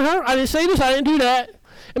do nothing to her. I didn't say this. I didn't do that.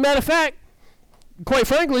 And matter of fact, quite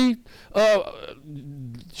frankly,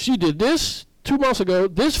 she did this 2 months ago,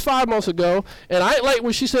 this 5 months ago, and I ain't like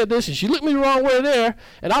when she said this, and she looked me the wrong way there,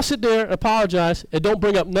 and I'll sit there and apologize and don't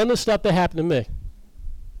bring up none of the stuff that happened to me.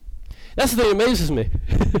 That's the thing that amazes me.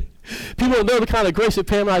 People don't know the kind of grace that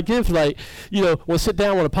Pam and I give, like, we'll sit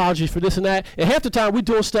down with apologies for this and that, and half the time we're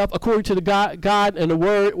doing stuff according to the God and the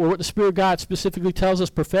Word, or what the Spirit of God specifically tells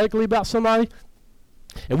us prophetically about somebody,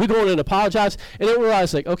 and we go in and apologize, and then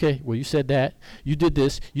realize, like, okay, well, you said that, you did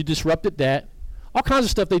this, you disrupted that, all kinds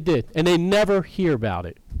of stuff they did, and they never hear about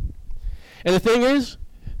it. And the thing is,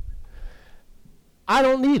 I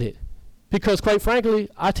don't need it, because quite frankly,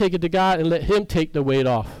 I take it to God and let Him take the weight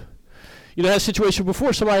off. I had a situation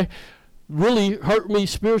before, somebody really hurt me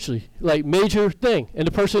spiritually, like major thing, and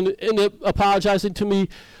the person ended up apologizing to me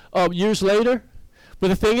years later. But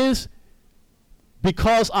the thing is,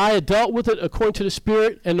 because I had dealt with it according to the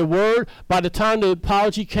Spirit and the Word, by the time the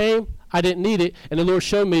apology came, I didn't need it, and the Lord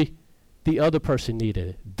showed me the other person needed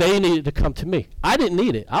it. They needed to come to me. I didn't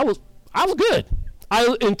need it. I was good.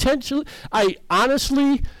 I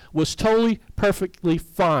honestly was totally, perfectly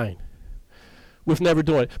fine with never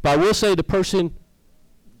doing it. But I will say the person,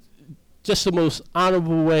 just the most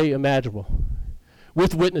honorable way imaginable,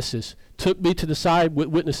 with witnesses, took me to the side with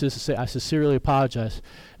witnesses and said, I sincerely apologize.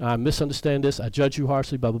 I misunderstand this. I judge you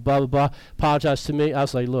harshly, blah, blah, blah, blah, blah. Apologize to me. I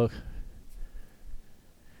was like, look,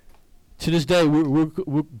 to this day,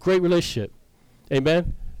 we're great relationship.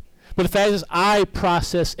 Amen? But the fact is, I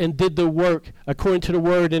processed and did the work according to the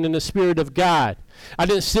Word and in the Spirit of God. I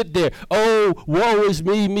didn't sit there, oh, woe is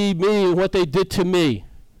me, and what they did to me.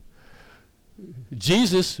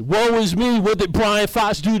 Jesus, woe is me, what did Brian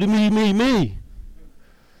Fox do to me?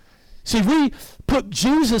 See, we put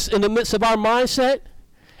Jesus in the midst of our mindset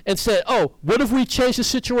and said, oh, what if we change the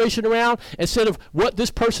situation around instead of what this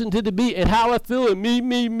person did to me and how I feel and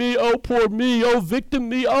me, oh, poor me, oh, victim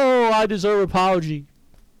me, oh, I deserve apology.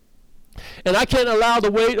 And I can't allow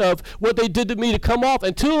the weight of what they did to me to come off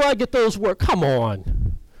until I get those words. Come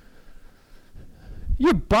on.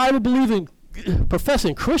 You're Bible-believing,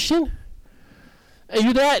 professing Christian?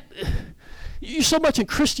 And you're so much in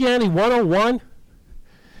Christianity 101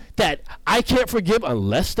 that I can't forgive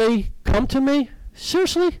unless they come to me?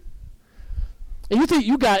 Seriously? And you think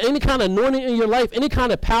you got any kind of anointing in your life, any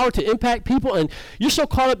kind of power to impact people, and you're so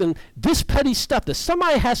caught up in this petty stuff that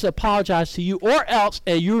somebody has to apologize to you or else,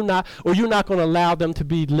 and you're not going to allow them to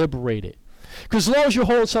be liberated. Because as long as you're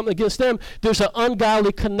holding something against them, there's an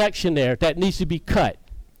ungodly connection there that needs to be cut.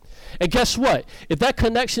 And guess what? If that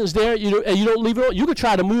connection's there and you don't leave it on, you can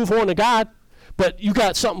try to move on to God, but you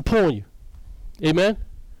got something pulling you. Amen?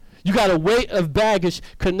 You got a weight of baggage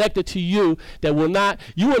connected to you that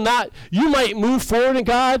you might move forward in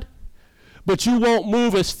God, but you won't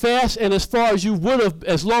move as fast and as far as you would have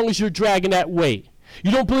as long as you're dragging that weight.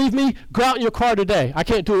 You don't believe me? Go out in your car today. I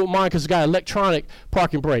can't do it with mine because it's got electronic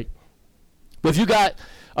parking brake. But if you got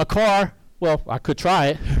a car, well, I could try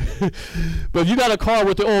it. But if you got a car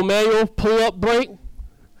with the old manual pull-up brake,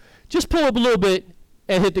 just pull up a little bit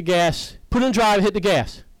and hit the gas. Put in drive and hit the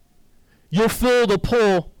gas. You'll feel the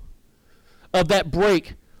pull of that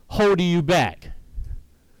brake holding you back.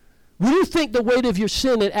 What do you think the weight of your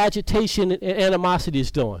sin and agitation and animosity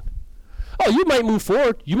is doing? Oh, you might move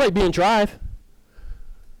forward. You might be in drive.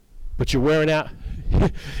 But you're wearing out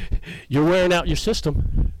your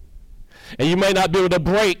system. And you may not be able to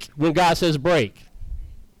brake when God says brake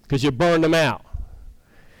because you burned them out.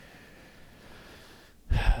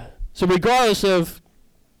 So regardless of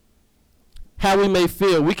how we may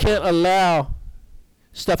feel, we can't allow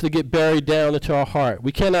stuff to get buried down into our heart.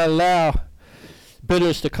 We cannot allow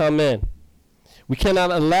bitterness to come in. We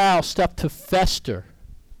cannot allow stuff to fester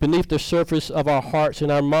beneath the surface of our hearts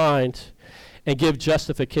and our minds and give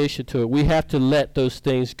justification to it. We have to let those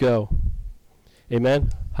things go. Amen?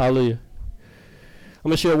 Hallelujah. I'm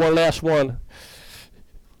going to share one last one.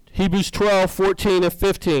 Hebrews 12:14 and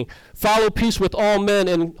 15. Follow peace with all men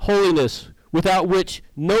and holiness, without which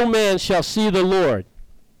no man shall see the Lord.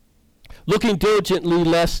 Looking diligently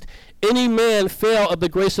lest any man fail of the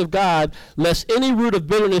grace of God, lest any root of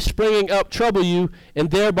bitterness springing up trouble you, and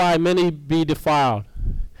thereby many be defiled.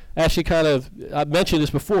 Actually, I mentioned this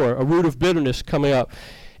before, a root of bitterness coming up.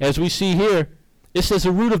 As we see here, it says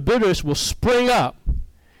the root of bitterness will spring up.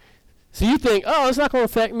 So you think, oh, it's not going to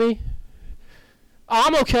affect me. Oh,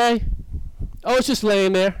 I'm okay. Oh, it's just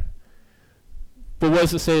laying there. But what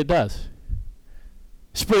does it say it does?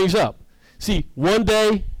 Springs up. See, one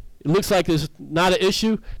day it looks like it's not an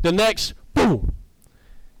issue. The next, boom,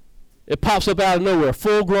 it pops up out of nowhere,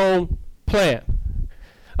 full-grown plant.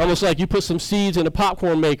 Almost like you put some seeds in a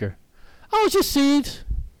popcorn maker. Oh, it's just seeds.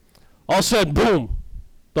 All of a sudden, boom,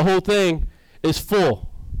 the whole thing is full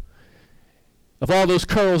of all those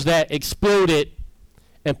kernels that exploded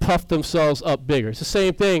and puffed themselves up bigger. It's the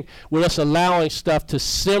same thing with us allowing stuff to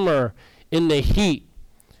simmer in the heat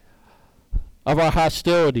of our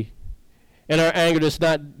hostility and our anger that's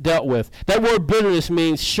not dealt with. That word bitterness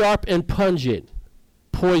means sharp and pungent,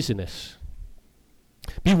 poisonous.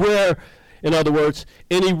 Beware, in other words,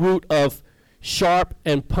 any root of sharp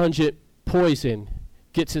and pungent poison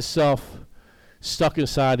gets itself stuck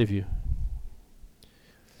inside of you.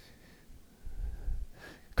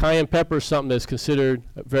 Cayenne pepper is something that's considered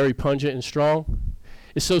very pungent and strong.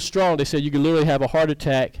 It's so strong, they said you could literally have a heart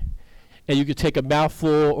attack and you could take a mouthful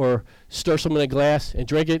or stir some in a glass and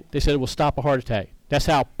drink it. They said it will stop a heart attack. That's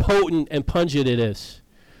how potent and pungent it is.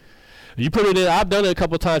 You put it in, I've done it a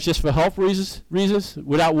couple of times just for health reasons,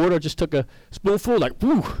 without water, just took a spoonful, like,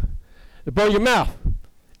 whoo, it burned your mouth.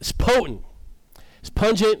 It's potent. It's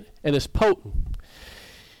pungent and it's potent.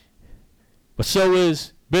 But so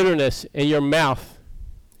is bitterness in your mouth,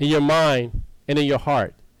 in your mind, and in your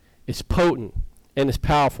heart. It's potent and it's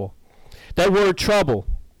powerful. That word trouble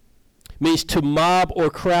means to mob or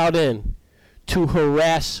crowd in, to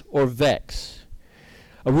harass or vex.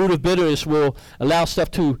 A root of bitterness will allow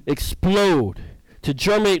stuff to explode, to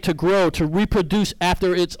germinate, to grow, to reproduce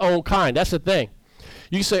after its own kind. That's the thing.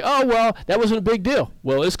 You can say, oh, well, that wasn't a big deal.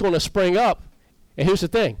 Well, it's going to spring up. And here's the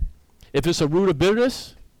thing. If it's a root of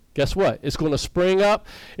bitterness, guess what? It's going to spring up.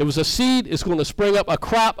 If it was a seed, it's going to spring up a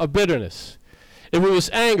crop of bitterness. If it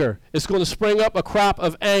was anger, it's going to spring up a crop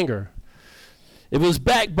of anger. If it was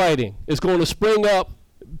backbiting, it's going to spring up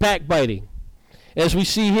backbiting. As we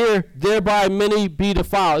see here, thereby many be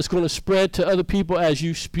defiled. It's going to spread to other people as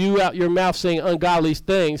you spew out your mouth saying ungodly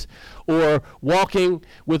things, or walking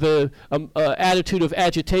with a attitude of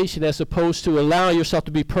agitation as opposed to allowing yourself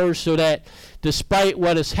to be purged, so that despite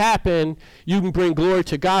what has happened, you can bring glory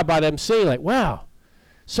to God by them saying, like, wow,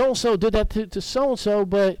 so-and-so did that to so-and-so,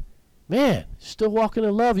 but man, still walking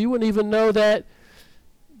in love. You wouldn't even know that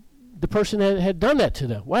the person had done that to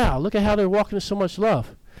them. Wow, look at how they're walking in so much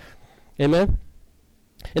love. Amen?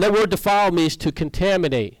 And that word defile means to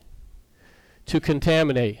contaminate. To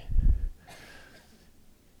contaminate.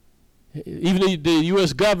 Even the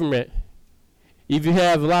U.S. government, if you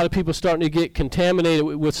have a lot of people starting to get contaminated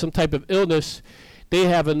with some type of illness, they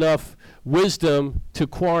have enough wisdom to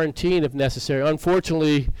quarantine if necessary.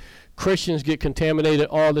 Unfortunately, Christians get contaminated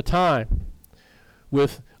all the time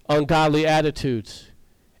with ungodly attitudes.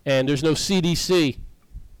 And there's no CDC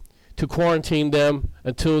to quarantine them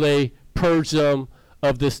until they purge them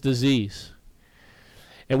of this disease.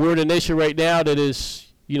 And we're in a nation right now that is,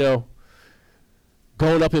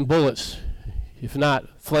 going up in bullets, if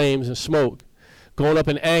not flames and smoke, going up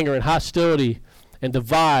in anger and hostility and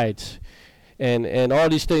divides and all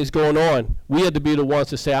these things going on. We had to be the ones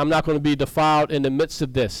to say, I'm not going to be defiled in the midst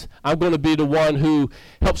of this. I'm going to be the one who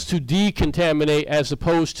helps to decontaminate as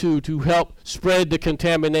opposed to help spread the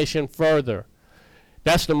contamination further.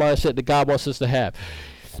 That's the mindset that God wants us to have.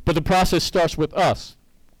 But the process starts with us.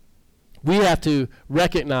 We have to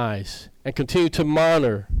recognize and continue to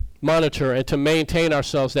monitor and to maintain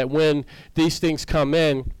ourselves, that when these things come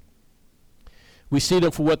in, we see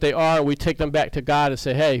them for what they are, and we take them back to God and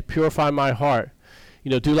say, hey, purify my heart.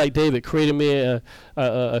 Do like David, create in me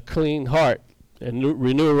a clean heart and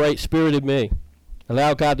renew a right spirit in me.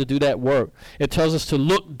 Allow God to do that work. It tells us to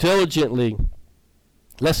look diligently,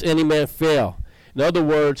 lest any man fail. In other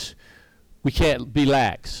words, we can't be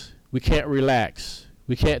lax. We can't relax.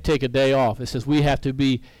 We can't take a day off. It says we have to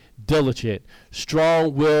be diligent,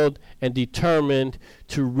 strong-willed, and determined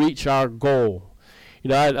to reach our goal.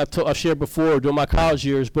 I've shared before, during my college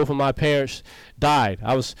years, both of my parents died.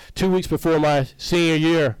 I was 2 weeks before my senior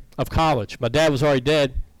year of college. My dad was already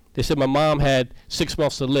dead. They said my mom had 6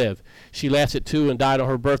 months to live. She lasted 2 and died on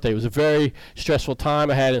her birthday. It was a very stressful time.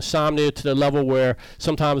 I had insomnia to the level where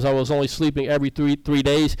sometimes I was only sleeping every three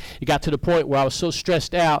days. It got to the point where I was so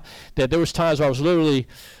stressed out that there was times where I was literally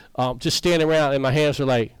just standing around and my hands were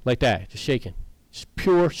like that, just shaking. Just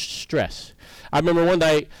pure stress. I remember one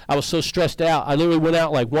night I was so stressed out, I literally went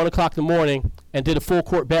out like 1 o'clock in the morning and did a full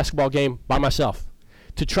court basketball game by myself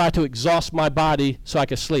to try to exhaust my body so I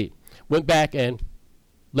could sleep. Went back and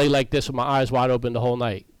lay like this with my eyes wide open the whole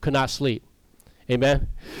night. Could not sleep. Amen.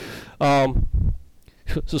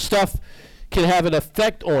 So stuff can have an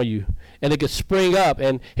effect on you, and it can spring up.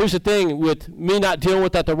 And here's the thing, with me not dealing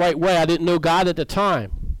with that the right way, I didn't know God at the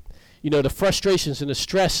time. You know, the frustrations and the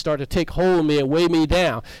stress start to take hold of me and weigh me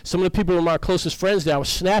down. Some of the people who were my closest friends there, I was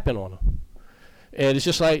snapping on them. And it's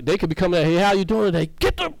just like, they could be coming, hey, how you doing today?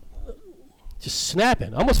 Get them. Just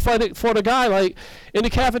snapping. I almost fought a guy like in the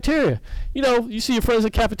cafeteria. You know, you see your friends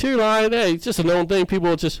in the cafeteria line, hey, it's just a known thing. People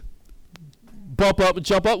will just bump up and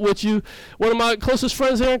jump up with you. One of my closest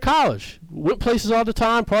friends there in college. Went places all the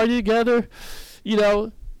time, party together. You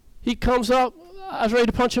know, he comes up, I was ready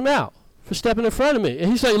to punch him out for stepping in front of me.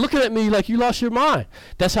 And he's like looking at me like, you lost your mind.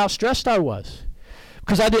 That's how stressed I was.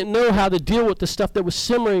 Because I didn't know how to deal with the stuff that was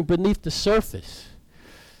simmering beneath the surface.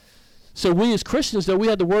 So we as Christians, though, we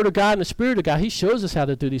have the Word of God and the Spirit of God. He shows us how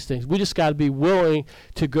to do these things. We just got to be willing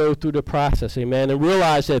to go through the process, amen, and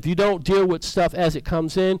realize that if you don't deal with stuff as it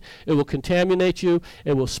comes in, it will contaminate you,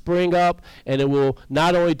 it will spring up, and it will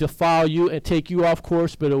not only defile you and take you off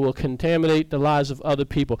course, but it will contaminate the lives of other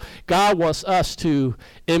people. God wants us to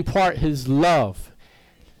impart His love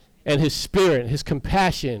and His Spirit, His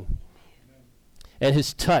compassion, and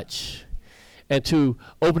His touch, and to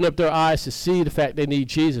open up their eyes to see the fact they need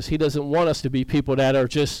Jesus. He doesn't want us to be people that are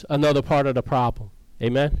just another part of the problem.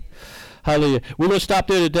 Amen? Hallelujah. We're going to stop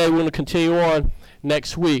there today. We're going to continue on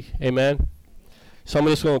next week. Amen? So I'm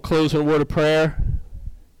just going to close in a word of prayer,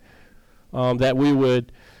 that we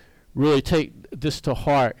would really take this to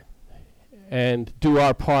heart and do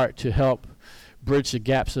our part to help bridge the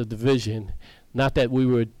gaps of division. Not that we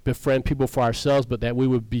would befriend people for ourselves, but that we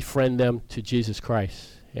would befriend them to Jesus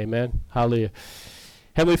Christ. Amen. Hallelujah.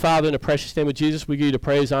 Heavenly Father, in the precious name of Jesus, we give you the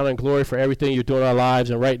praise, honor, and glory for everything you're doing in our lives.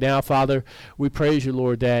 And right now, Father, we praise you,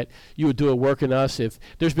 Lord, that you would do a work in us. If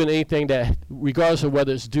there's been anything that, regardless of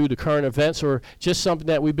whether it's due to current events or just something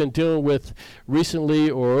that we've been dealing with recently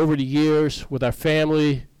or over the years with our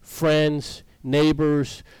family, friends,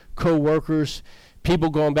 neighbors, co-workers, people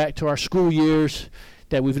going back to our school years,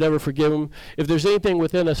 that we've never forgiven. If there's anything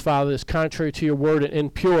within us, Father, that's contrary to your word and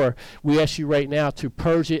impure, we ask you right now to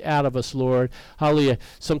purge it out of us, Lord. Hallelujah.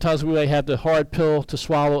 Sometimes we may have the hard pill to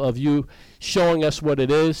swallow of you showing us what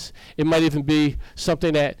it is. It might even be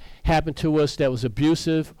something that happened to us that was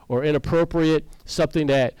abusive or inappropriate, something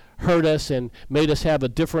that hurt us and made us have a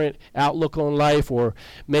different outlook on life or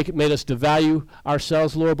made us devalue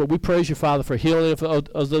ourselves, Lord. But we praise you, Father, for healing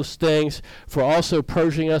of those things, for also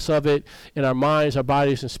purging us of it in our minds, our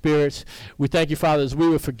bodies, and spirits. We thank you, Father, as we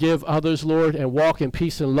would forgive others, Lord, and walk in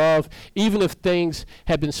peace and love, even if things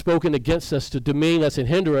have been spoken against us to demean us and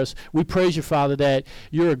hinder us. We praise you, Father, that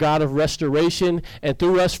you're a God of restoration, and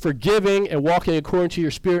through us forgiving and walking according to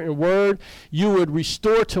your spirit and word, you would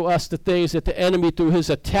restore to us the things that the enemy, through his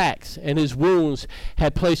attacks and his wounds,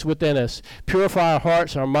 had placed within us. Purify our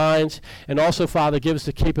hearts, our minds, and also, Father, give us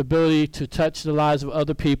the capability to touch the lives of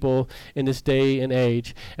other people in this day and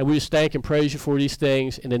age. And we just thank and praise you for these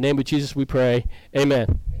things. In the name of Jesus we pray.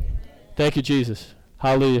 Amen. Thank you, Jesus.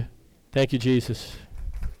 Hallelujah. Thank you, Jesus.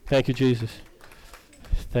 Thank you, Jesus.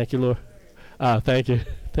 Thank you, Lord. Thank you.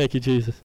 Thank you, Jesus.